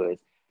it was,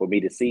 for me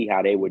to see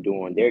how they were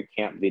doing their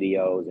camp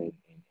videos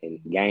and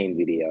game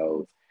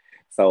videos.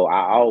 So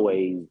I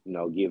always,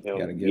 give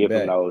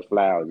him those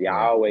flowers.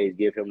 I always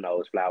give him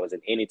those flowers.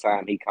 And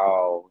anytime he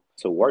called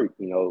to work,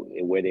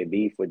 whether it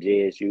be for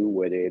JSU,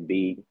 whether it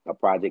be a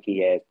project he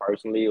has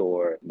personally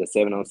or the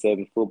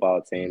 7-on-7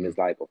 football team, it's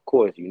like, of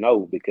course,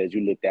 because you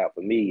looked out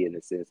for me in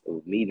the sense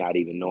of me not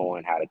even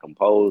knowing how to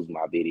compose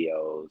my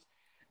videos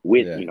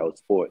with,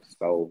 sports.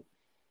 So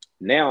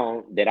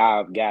now that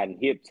I've gotten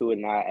hip to it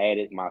and I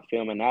added my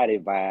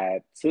filminatic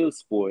vibe to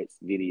sports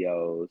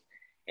videos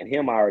and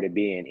him already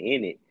being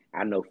in it,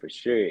 I know for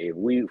sure if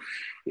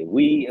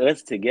we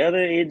us together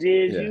at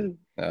JSU,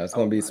 it's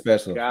gonna be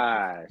special.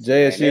 Gosh,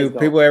 JSU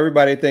people,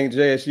 everybody think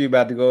JSU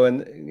about to go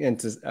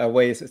into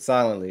away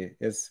silently.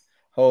 It's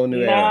whole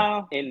new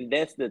era. And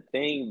that's the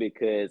thing,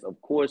 because of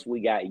course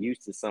we got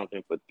used to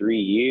something for 3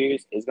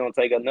 years. It's gonna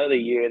take another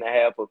year and a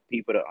half of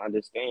people to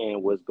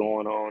understand what's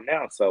going on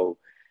now. So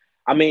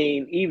I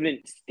mean,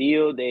 even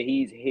still that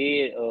he's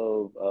head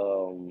of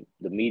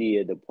the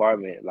media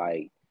department,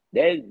 like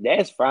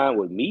that's fine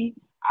with me.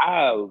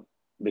 I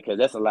because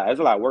that's a lot. That's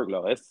a lot of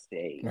workload. That's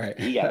right.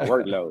 He got a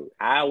workload.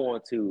 I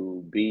want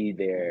to be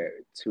there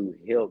to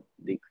help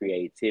the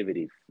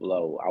creativity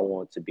flow. I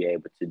want to be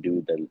able to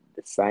do the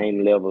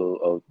same level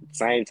of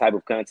same type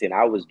of content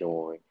I was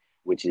doing,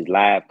 which is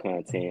live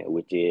content,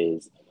 which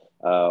is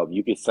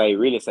you could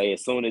really say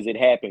as soon as it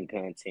happened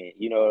content,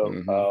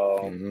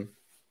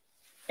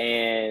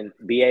 and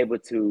be able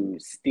to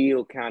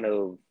still kind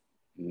of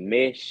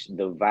mesh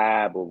the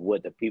vibe of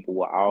what the people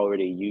were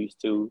already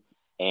used to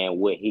and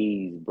what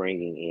he's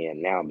bringing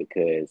in now,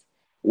 because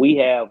we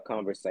have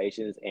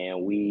conversations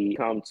and we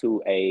come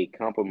to a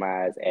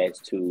compromise as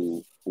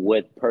to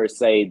what per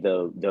se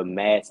the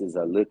masses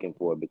are looking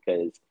for,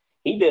 because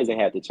he doesn't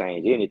have to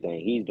change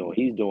anything.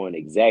 He's doing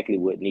exactly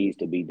what needs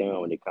to be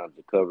done when it comes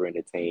to covering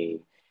the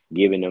team,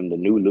 giving them the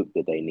new look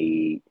that they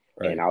need,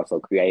 right. and also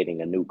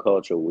creating a new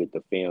culture with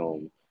the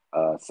film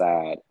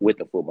side with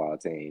the football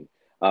team.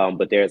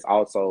 But there's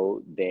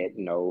also that,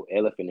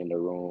 elephant in the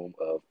room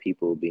of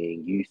people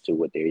being used to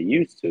what they're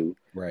used to.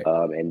 Right.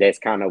 And that's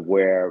kind of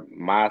where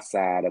my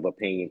side of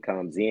opinion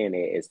comes in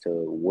as to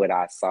what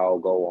I saw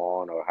go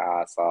on or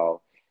how I saw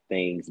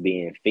things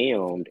being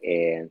filmed.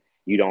 And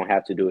you don't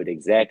have to do it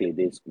exactly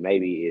this.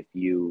 Maybe if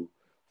you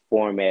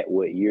format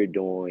what you're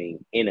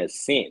doing in a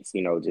sense,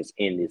 just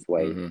in this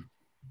way.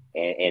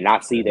 And I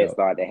see that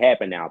start to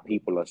happen now.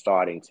 People are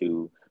starting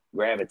to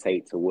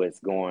gravitate to what's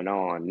going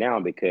on now,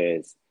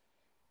 because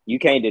you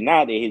can't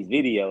deny that his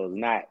videos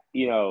not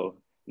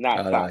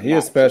top he is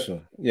notch.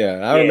 special. Yeah,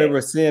 I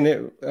remember seeing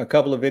it a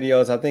couple of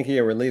videos. I think he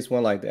had released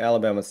one like the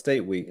Alabama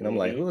State week, and I'm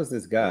like, who is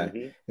this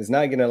guy? It's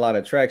not getting a lot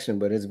of traction,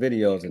 but his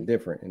videos are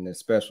different and they're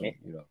special.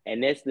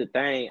 And that's the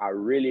thing. I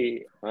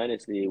really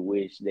honestly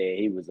wish that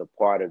he was a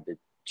part of the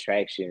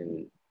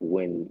traction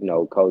when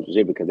Coach was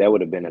here, because that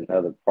would have been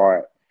another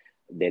part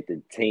that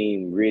the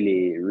team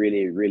really,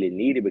 really, really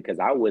needed, because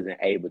I wasn't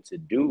able to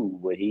do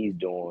what he's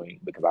doing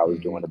because I was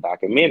doing a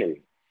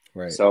documentary.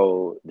 Right.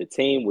 So the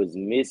team was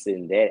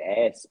missing that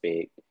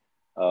aspect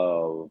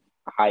of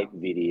hype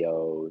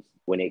videos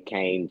when it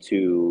came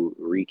to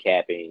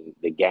recapping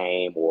the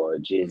game or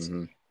just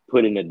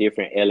putting a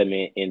different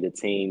element in the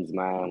team's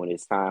mind when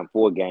it's time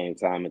for game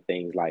time and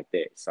things like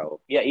that. So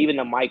yeah, even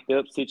the mic'd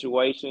up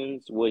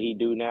situations, what he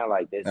do now,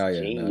 like that's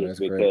genius, that's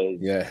because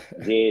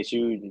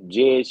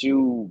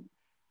JSU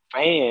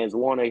fans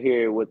want to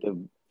hear what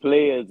the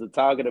players are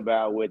talking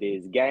about, whether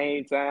it's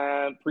game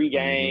time,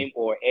 pregame,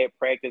 or at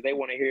practice. They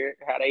want to hear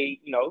how they,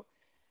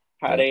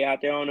 how they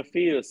out there on the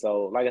field.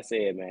 So, like I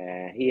said,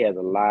 man, he has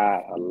a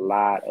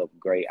lot of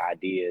great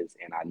ideas,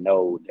 and I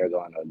know they're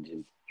going to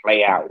just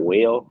play out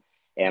well.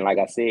 And like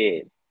I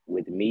said,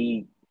 with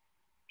me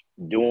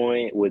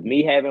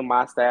having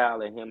my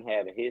style and him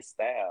having his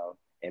style,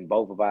 and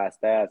both of our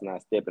styles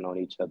not stepping on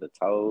each other's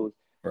toes,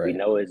 we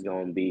know it's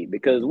gonna be,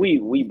 because we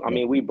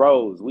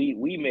bros.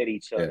 We met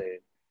each other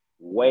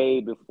way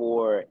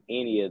before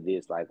any of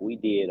this. Like, we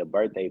did a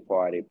birthday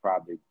party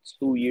probably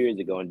 2 years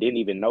ago and didn't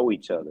even know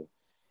each other.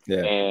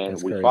 Yeah,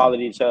 and we followed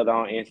each other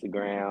on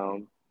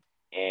Instagram,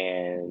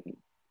 and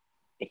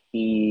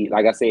he,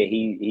 like I said,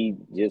 he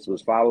just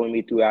was following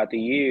me throughout the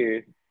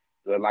year,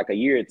 like a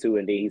year or two,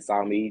 and then he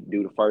saw me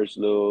do the first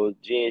little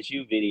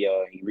JSU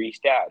video, and he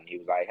reached out and he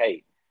was like,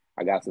 "Hey,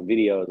 I got some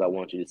videos I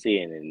want you to see,"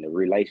 and the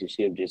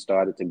relationship just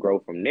started to grow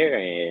from there.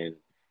 And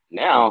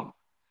now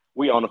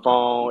we on the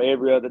phone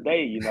every other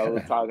day,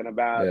 talking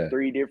about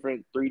three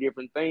different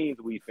things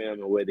we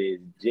filming, whether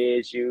it's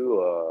JSU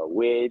or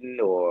wedding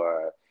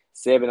or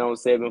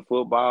 7-on-7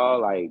 football.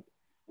 Like,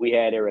 we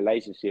had a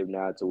relationship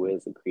now to where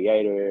it's a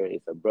creator,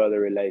 it's a brother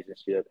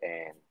relationship,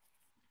 and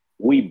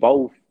we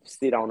both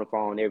sit on the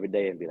phone every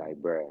day and be like,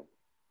 "Bro,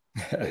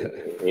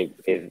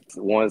 if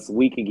once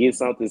we can get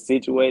something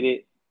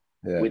situated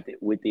with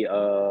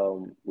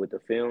the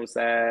film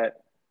side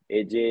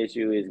at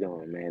JSU, it's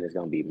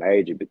gonna be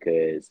major."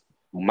 Because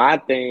my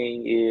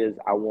thing is,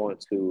 I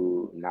want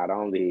to not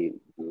only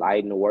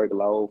lighten the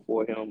workload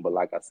for him, but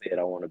like I said,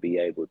 I want to be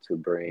able to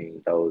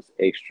bring those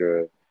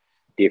extra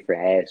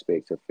different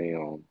aspects of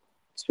film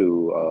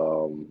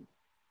to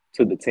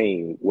the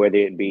team, whether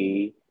it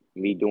be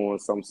me doing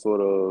some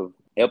sort of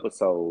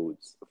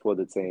episodes for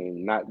the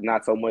team,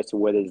 not so much to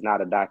whether it's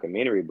not a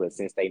documentary, but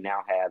since they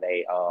now have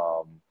a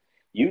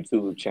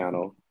YouTube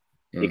channel,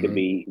 it could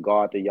be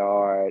Guard the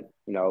Yard,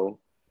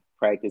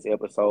 practice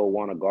episode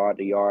 1 of Guard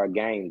the Yard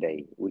game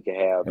day. We could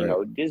have,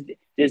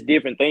 just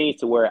different things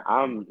to where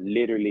I'm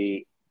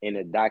literally, in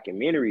a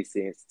documentary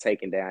sense,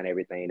 taking down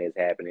everything that's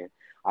happening.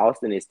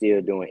 Austin is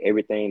still doing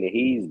everything that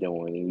he's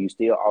doing, and you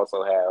still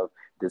also have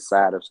the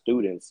side of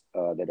students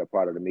that are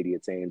part of the media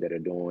team that are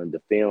doing the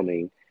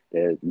filming,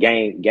 the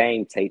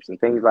game tapes and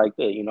things like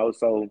that,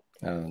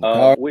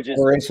 so which is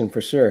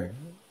for sure.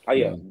 Oh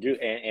yeah,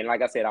 and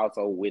like I said,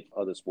 also with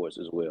other sports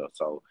as well.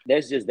 So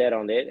that's just that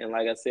on that. And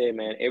like I said,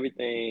 man,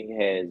 everything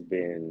has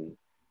been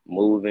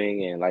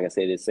moving, and like I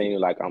said, it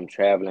seems like I'm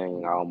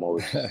traveling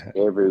almost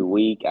every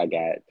week. I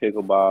got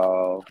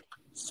pickleball,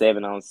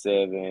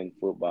 7-on-7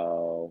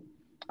 football,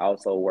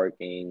 also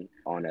working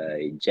on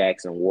a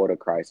Jackson water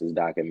crisis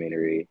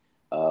documentary,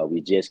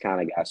 We just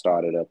kind of got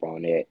started up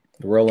on that.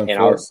 Rolling And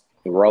I Fork. was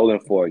rolling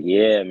for,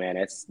 yeah, man.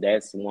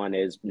 That's one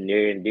that's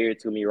near and dear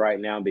to me right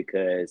now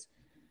because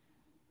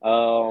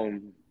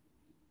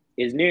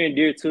it's near and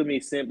dear to me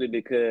simply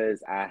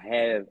because I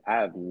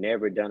have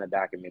never done a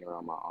documentary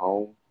on my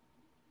own.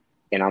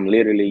 And I'm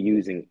literally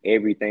using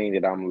everything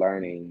that I'm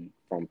learning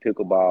from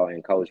pickleball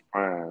and Coach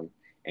Prime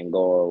and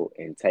go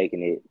and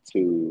taking it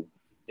to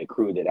the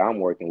crew that I'm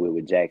working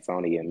with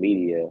Jacksonia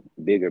Media,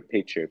 Bigger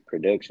Picture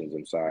Productions,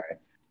 I'm sorry.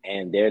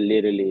 And they're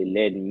literally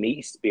letting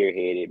me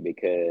spearhead it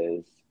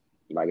because,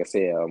 like I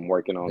said, I'm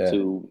working on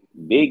 2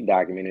 big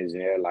documentaries,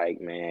 and they're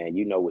like, man,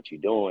 you know what you're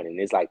doing. And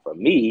it's like, for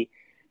me,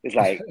 it's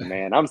like,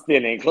 man, I'm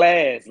still in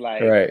class.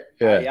 Like, right.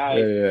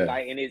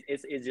 like, and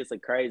it's just a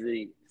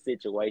crazy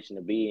situation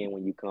to be in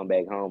when you come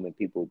back home and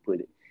people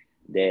put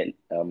that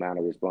amount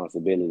of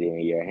responsibility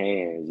in your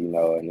hands, you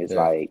know. And it's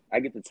like, I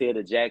get to tell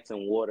the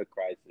Jackson water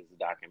crisis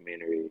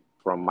documentary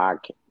from my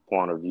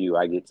point of view.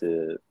 I get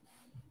to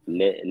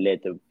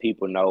let the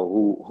people know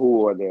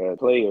who are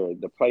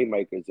the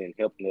playmakers in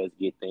helping us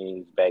get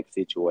things back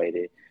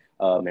situated.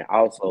 And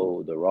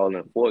also the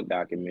Rolling Fork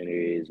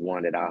documentary is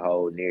one that I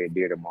hold near and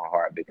dear to my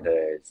heart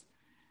because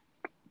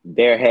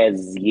there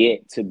has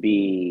yet to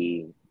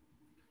be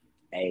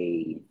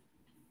a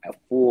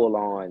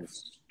full-on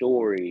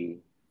story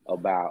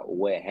about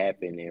what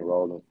happened in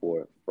Rolling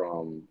Fork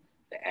from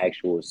the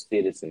actual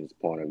citizens'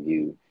 point of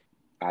view.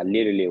 I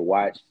literally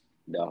watched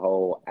the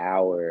whole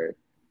hour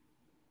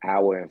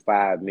and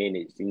 5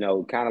 minutes, you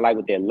know, kind of like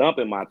with that lump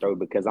in my throat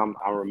because I'm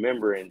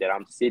remembering that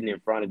I'm sitting in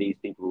front of these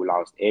people who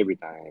lost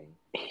everything.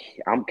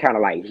 I'm kind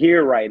of like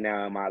here right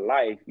now in my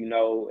life, you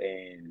know,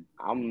 and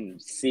I'm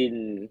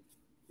sitting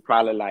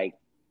probably like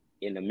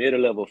in the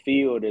middle of a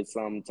field or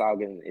something,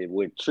 talking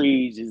with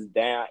trees just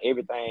down,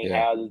 everything,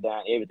 houses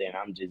down, everything.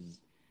 I'm just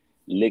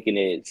looking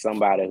at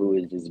somebody who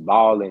is just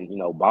bawling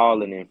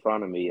in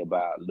front of me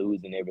about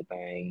losing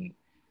everything.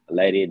 A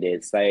lady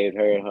that saved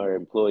her and her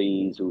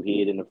employees who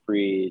hid in the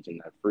fridge,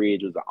 and the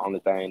fridge was the only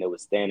thing that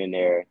was standing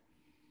there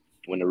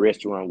when the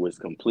restaurant was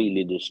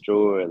completely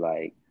destroyed.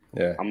 Like,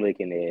 I'm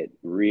looking at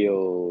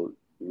real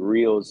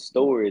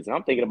stories. And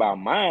I'm thinking about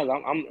mine.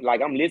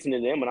 I'm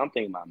listening to them and I'm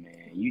thinking about,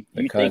 man, you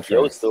think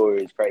your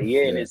story is crazy.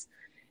 Yeah,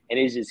 and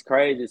it's just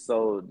crazy.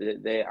 So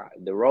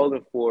the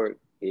Rolling Fork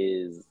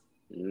is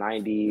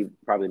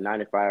probably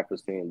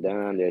 95%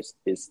 done.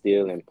 It's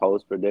still in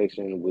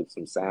post-production with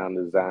some sound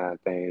design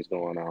things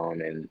going on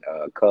and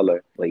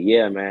color. But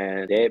yeah,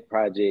 man, that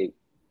project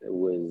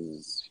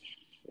was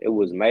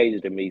major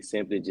to me,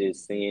 simply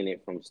just seeing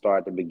it from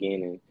start to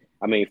beginning.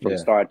 I mean, from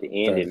start to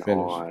ending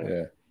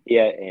on.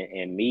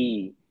 And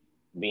me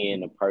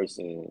being the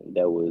person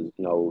that was, you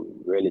know,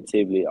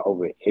 relatively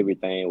over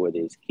everything, whether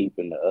it's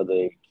keeping the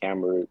other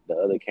camera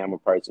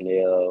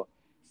personnel,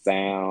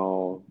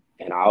 sound,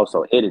 and I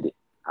also edited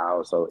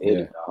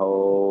the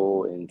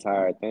whole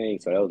entire thing.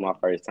 So that was my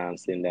first time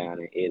sitting down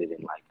and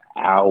editing like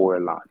an hour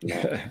long.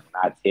 Man,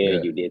 I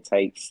tell you,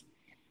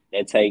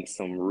 that takes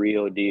some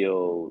real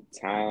deal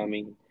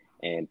timing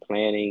and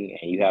planning,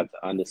 and you have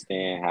to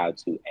understand how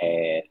to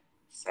add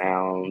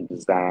sound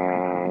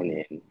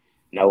design and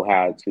know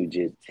how to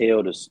just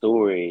tell the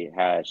story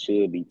how it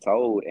should be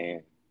told.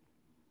 And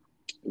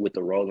with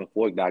the Rolling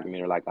Fork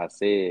documentary, like I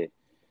said,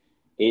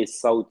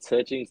 it's so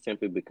touching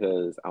simply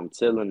because I'm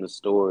telling the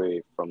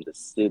story from the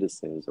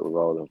citizens of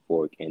Rolling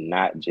Fork and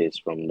not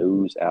just from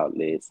news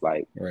outlets.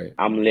 Like,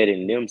 I'm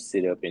letting them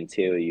sit up and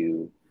tell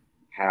you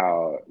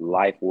how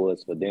life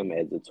was for them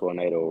as the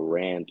tornado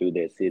ran through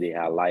their city,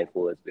 how life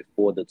was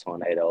before the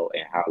tornado,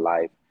 and how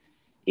life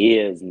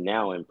is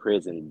now in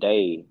present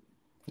day.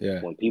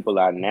 When people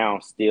are now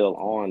still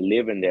on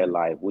living their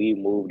life. We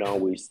moved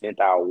on, we sent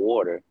our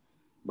water,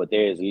 but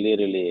there's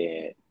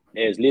literally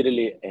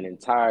an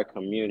entire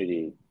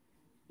community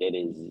that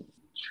is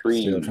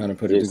trees. Still trying to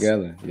put it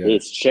together.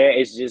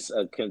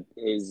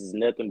 It's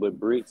nothing but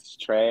bricks,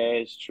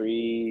 trash,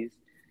 trees,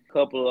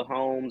 couple of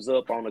homes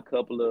up on a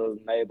couple of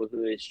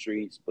neighborhood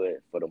streets,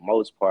 but for the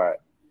most part,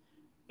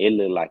 it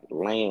looked like a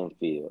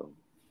landfill.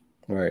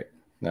 Right.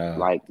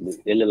 Like,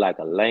 it looked like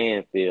a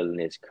landfill, and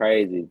it's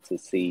crazy to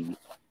see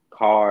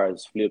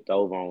cars flipped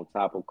over on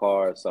top of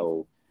cars.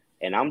 So,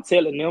 and I'm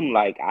telling them,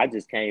 like, I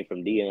just came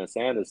from Deion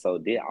Sanders,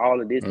 so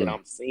all of this that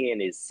I'm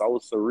seeing is so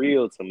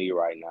surreal to me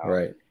right now.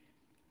 Right.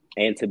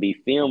 And to be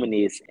filming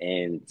this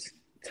and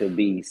to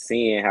be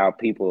seeing how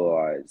people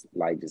are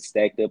like just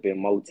stacked up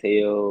in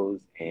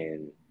motels,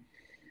 and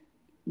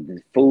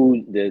the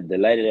food, the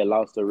lady that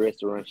lost the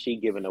restaurant, she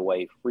giving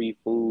away free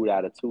food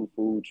out of 2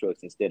 food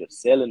trucks instead of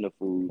selling the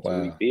food to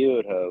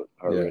rebuild her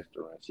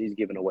restaurant. She's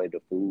giving away the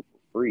food for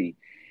free.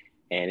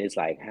 And it's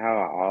like, how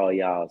are all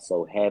y'all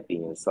so happy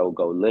and so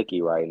go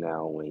lucky right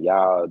now when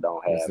y'all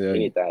don't have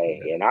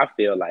anything? And I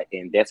feel like,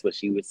 and that's what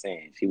she was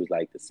saying. She was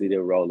like, the city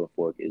of Rolling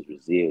Fork is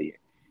resilient.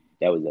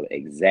 That was the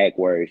exact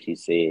word she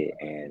said.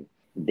 And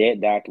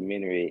that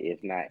documentary,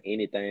 if not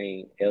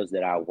anything else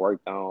that I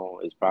worked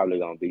on, is probably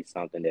going to be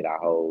something that I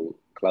hold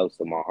close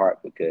to my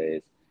heart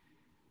because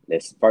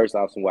That's first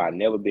off somewhere I've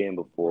never been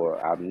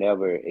before. I've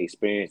never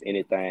experienced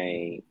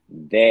anything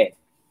that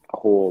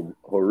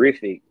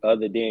horrific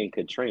other than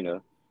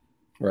Katrina.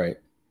 Right.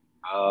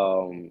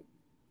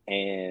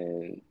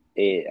 And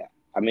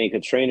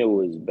Katrina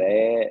was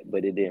bad,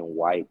 but it didn't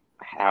wipe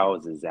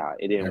houses out.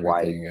 It didn't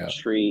Everything wipe out.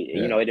 tree.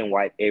 Yeah. You know, it didn't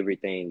wipe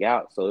everything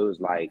out. So it was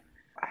like,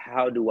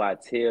 how do I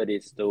tell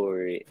this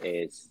story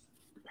as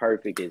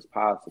perfect as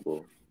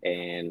possible?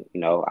 And you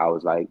know, I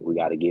was like, we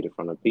got to get it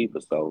from the people.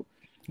 So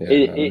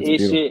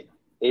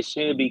it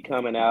should be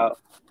coming out.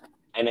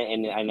 And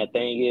the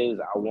thing is,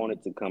 I want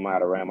it to come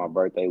out around my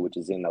birthday, which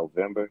is in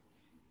November.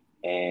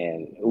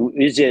 And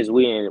it's just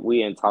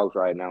we in talks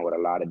right now with a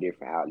lot of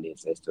different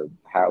outlets as to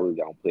how we're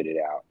gonna put it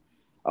out.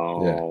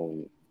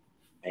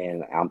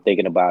 And I'm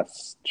thinking about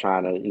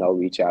trying to, you know,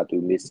 reach out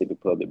through Mississippi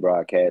Public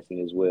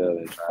Broadcasting as well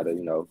and try to,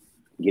 you know,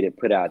 get it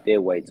put out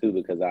their way too,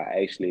 because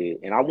I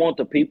want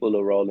the people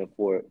of Rolling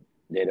Fork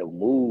that have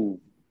moved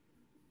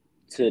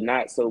to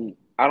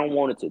I don't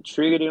want it to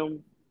trigger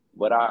them,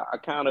 but I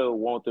kind of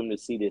want them to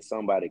see that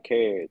somebody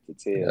cared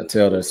to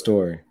tell their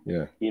story.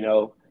 Yeah. You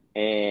know,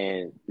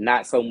 and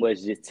not so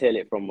much just tell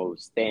it from a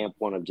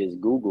standpoint of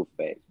just Google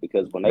facts,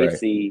 because when they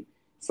see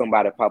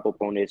somebody pop up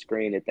on their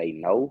screen that they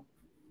know,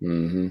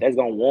 that's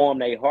gonna warm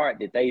their heart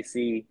that they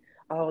see,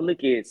 oh,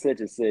 look at such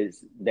and such,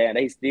 that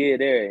they still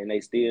there and they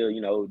still, you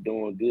know,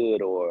 doing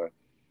good. Or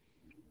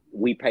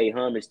we pay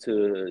homage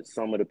to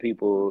some of the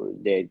people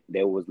that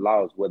was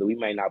lost, whether we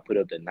may not put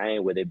up the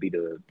name, whether it be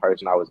the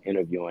person I was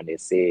interviewing that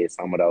said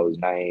some of those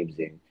names.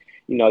 And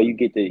you know, you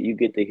get to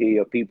hear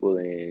your people,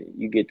 and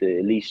you get to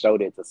at least show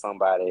that to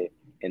somebody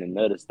in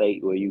another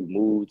state where you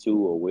moved to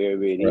or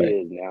wherever it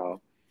is. Now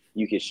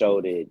you can show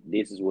that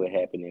this is what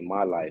happened in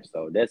my life.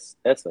 So that's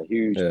a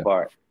huge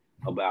part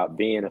about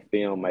being a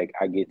filmmaker.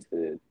 I get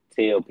to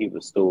tell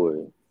people's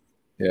story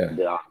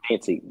the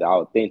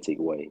authentic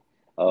way.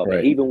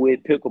 Even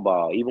with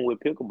pickleball,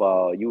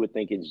 you would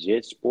think it's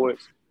just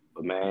sports,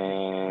 but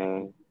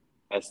man,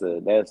 it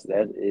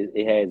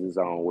has its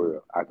own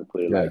world. I could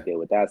put it like that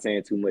without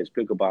saying too much.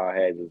 Pickleball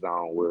has its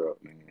own world,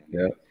 man.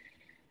 Yeah.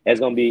 It's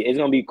gonna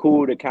be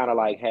cool to kind of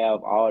like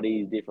have all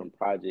these different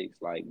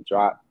projects like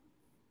drop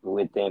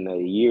within a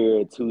year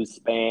or two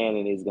span,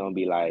 and it's gonna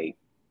be like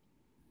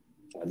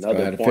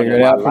another point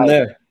in my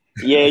life.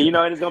 Yeah, you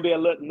know, and it's gonna be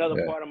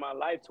another part of my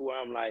life to where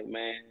I'm like,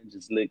 man,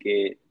 just look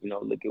at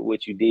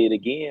what you did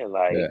again,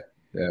 like,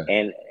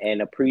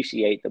 and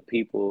appreciate the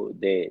people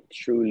that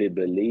truly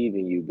believe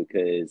in you,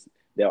 because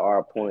there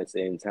are points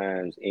and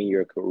times in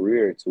your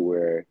career to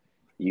where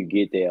you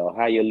get there, or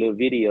how your little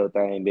video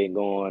thing been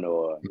going,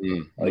 or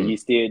are you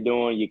still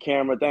doing your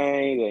camera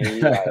thing, and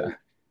you like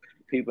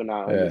people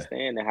not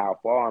understanding how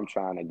far I'm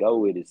trying to go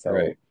with it. So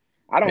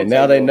I don't. And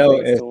now they know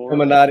it's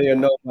Illuminati or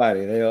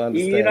nobody. They'll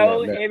understand. You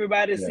know,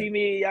 everybody see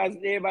me.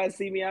 Everybody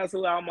see me out.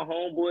 So I'm a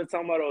homeboy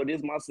talking about, oh, this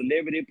is my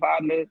celebrity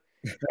partner,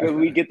 because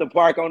we get to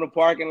park on the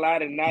parking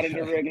lot and not in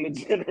the regular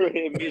general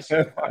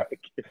admission park.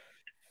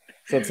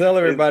 So tell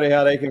everybody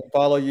how they can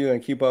follow you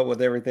and keep up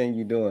with everything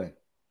you're doing.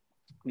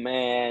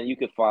 Man, you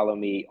can follow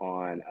me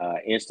on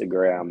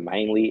Instagram,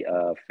 mainly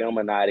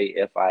Filminati,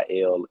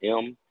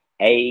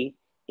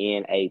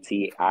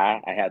 FILMANATI.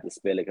 I have to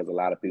spell it because a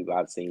lot of people,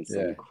 I've seen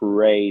some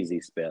crazy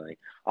spelling.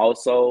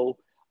 Also,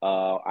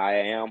 I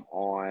am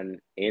on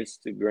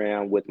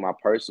Instagram with my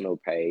personal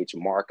page,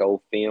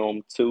 Marco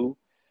Film 2,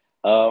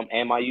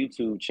 and my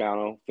YouTube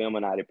channel,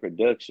 Filminati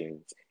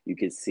Productions. You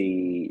can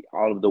see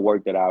all of the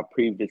work that I've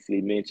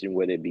previously mentioned,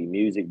 whether it be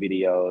music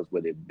videos,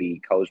 whether it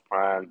be Coach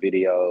Prime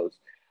videos,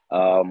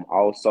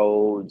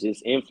 also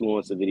just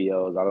influencer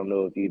videos. I don't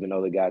know if you even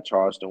know the guy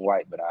Charleston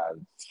White, but I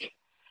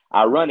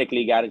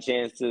ironically got a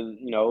chance to,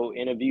 you know,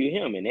 interview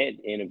him, and that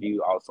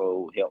interview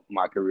also helped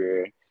my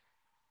career,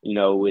 you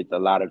know, with a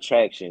lot of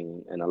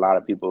traction and a lot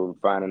of people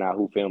finding out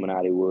who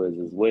Filminati was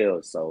as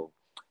well. So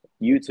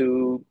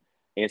YouTube,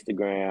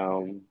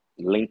 Instagram,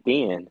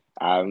 LinkedIn,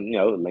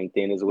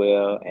 LinkedIn as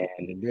well.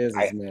 And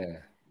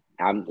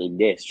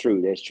that's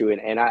true.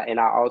 And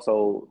I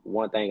also,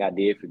 one thing I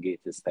did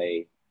forget to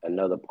say,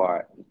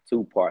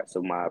 two parts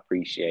of my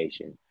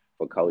appreciation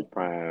for Coach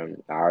Prime.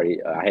 I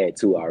had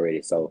two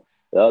already. So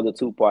the other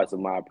two parts of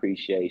my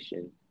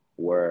appreciation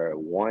were,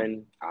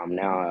 one, I'm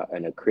now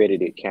an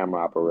accredited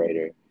camera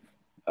operator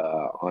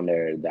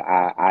under the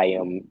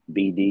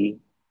IMDb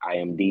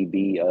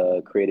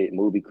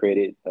movie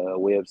credit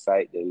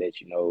website that lets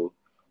you know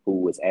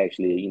who was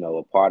actually, you know,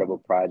 a part of a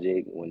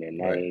project. When their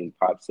name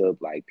pops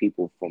up, like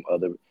people from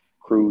other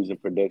crews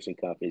and production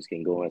companies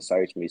can go and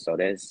search me. So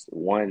that's a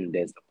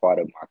part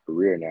of my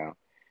career now,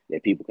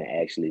 that people can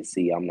actually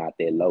see. I'm not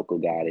that local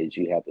guy that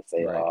you have to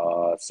say,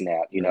 oh,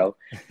 snap, you know.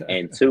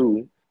 And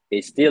two,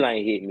 it still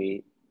ain't hit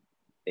me,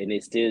 and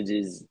it's still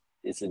just,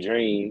 it's a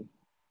dream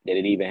that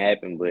it even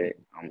happened, but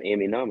I'm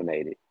Emmy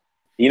nominated.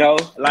 You know,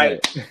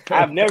 like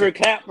I've never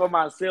clapped for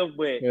myself,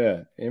 but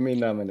Emmy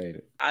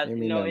nominated.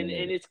 And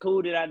it's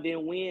cool that I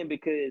didn't win,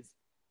 because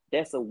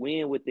that's a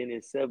win within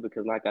itself.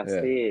 Because like I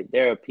said,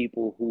 there are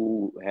people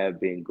who have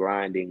been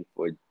grinding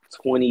for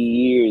 20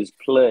 years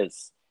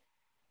plus,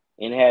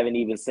 and haven't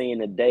even seen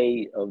the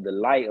day of the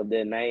light of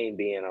their name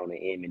being on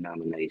the Emmy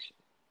nomination.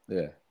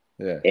 Yeah,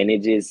 yeah. And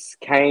it just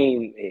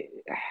came.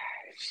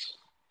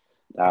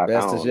 The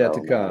best is yet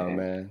to come,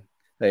 man.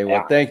 Hey,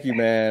 well, thank you,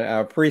 man. I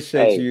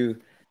appreciate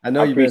you. I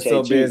know you've been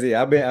so busy.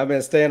 I've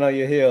been staying on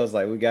your heels.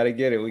 Like, we got to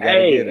get it. We got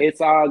to get it. It's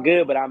all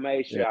good, but I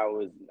made sure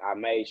I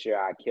made sure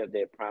I kept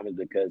that promise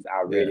because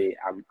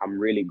I'm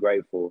really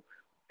grateful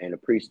and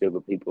appreciative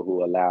of people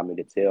who allow me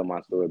to tell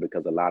my story,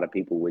 because a lot of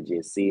people would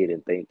just see it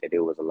and think that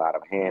there was a lot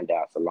of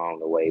handouts along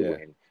the way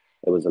when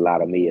it was a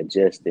lot of me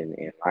adjusting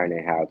and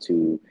learning how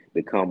to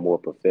become more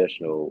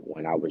professional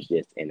when I was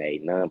just in a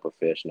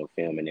non-professional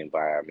filming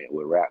environment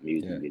with rap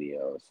music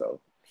videos. So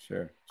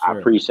sure. I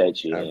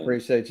appreciate you. I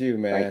appreciate you,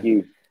 man. Thank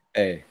you.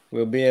 Hey,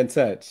 we'll be in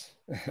touch.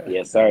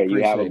 Yes, sir.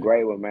 You have a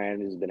great one, man.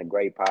 This has been a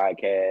great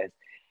podcast.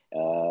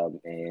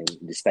 And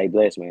just stay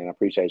blessed, man. I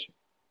appreciate you.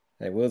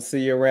 Hey, we'll see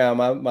you around.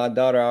 My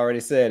daughter already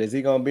said, is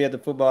he going to be at the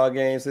football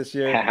games this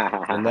year?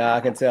 So now I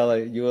can tell her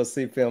you will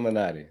see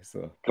Filminati.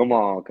 So come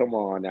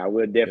on. Now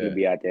we'll definitely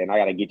be out there, and I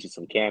got to get you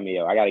some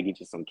cameo.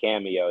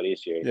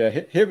 This year. Yeah,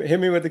 hit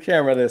me with the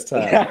camera this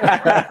time.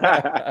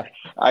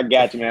 I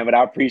got you, man. But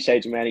I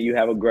appreciate you, man. And you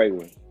have a great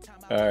one.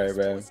 All right,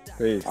 man.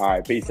 Peace. All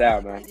right, peace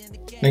out, man.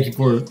 Thank you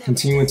for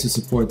continuing to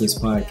support this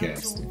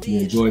podcast. If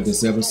you enjoyed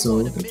this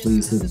episode, then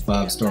please leave a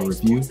 5-star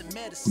review.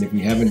 And if you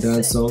haven't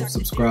done so,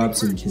 subscribe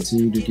so you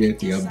continue to get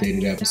the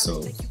updated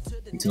episodes.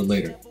 Until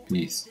later,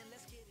 peace.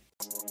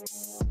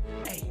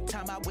 Hey,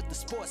 time out with the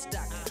sports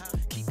doctor.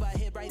 Keep our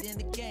head right in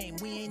the game.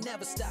 We ain't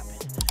never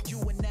stopping. You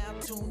are now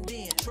tuned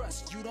in.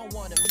 Trust you don't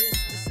want to miss.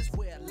 This is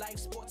where life,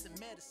 sports, and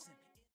medicine.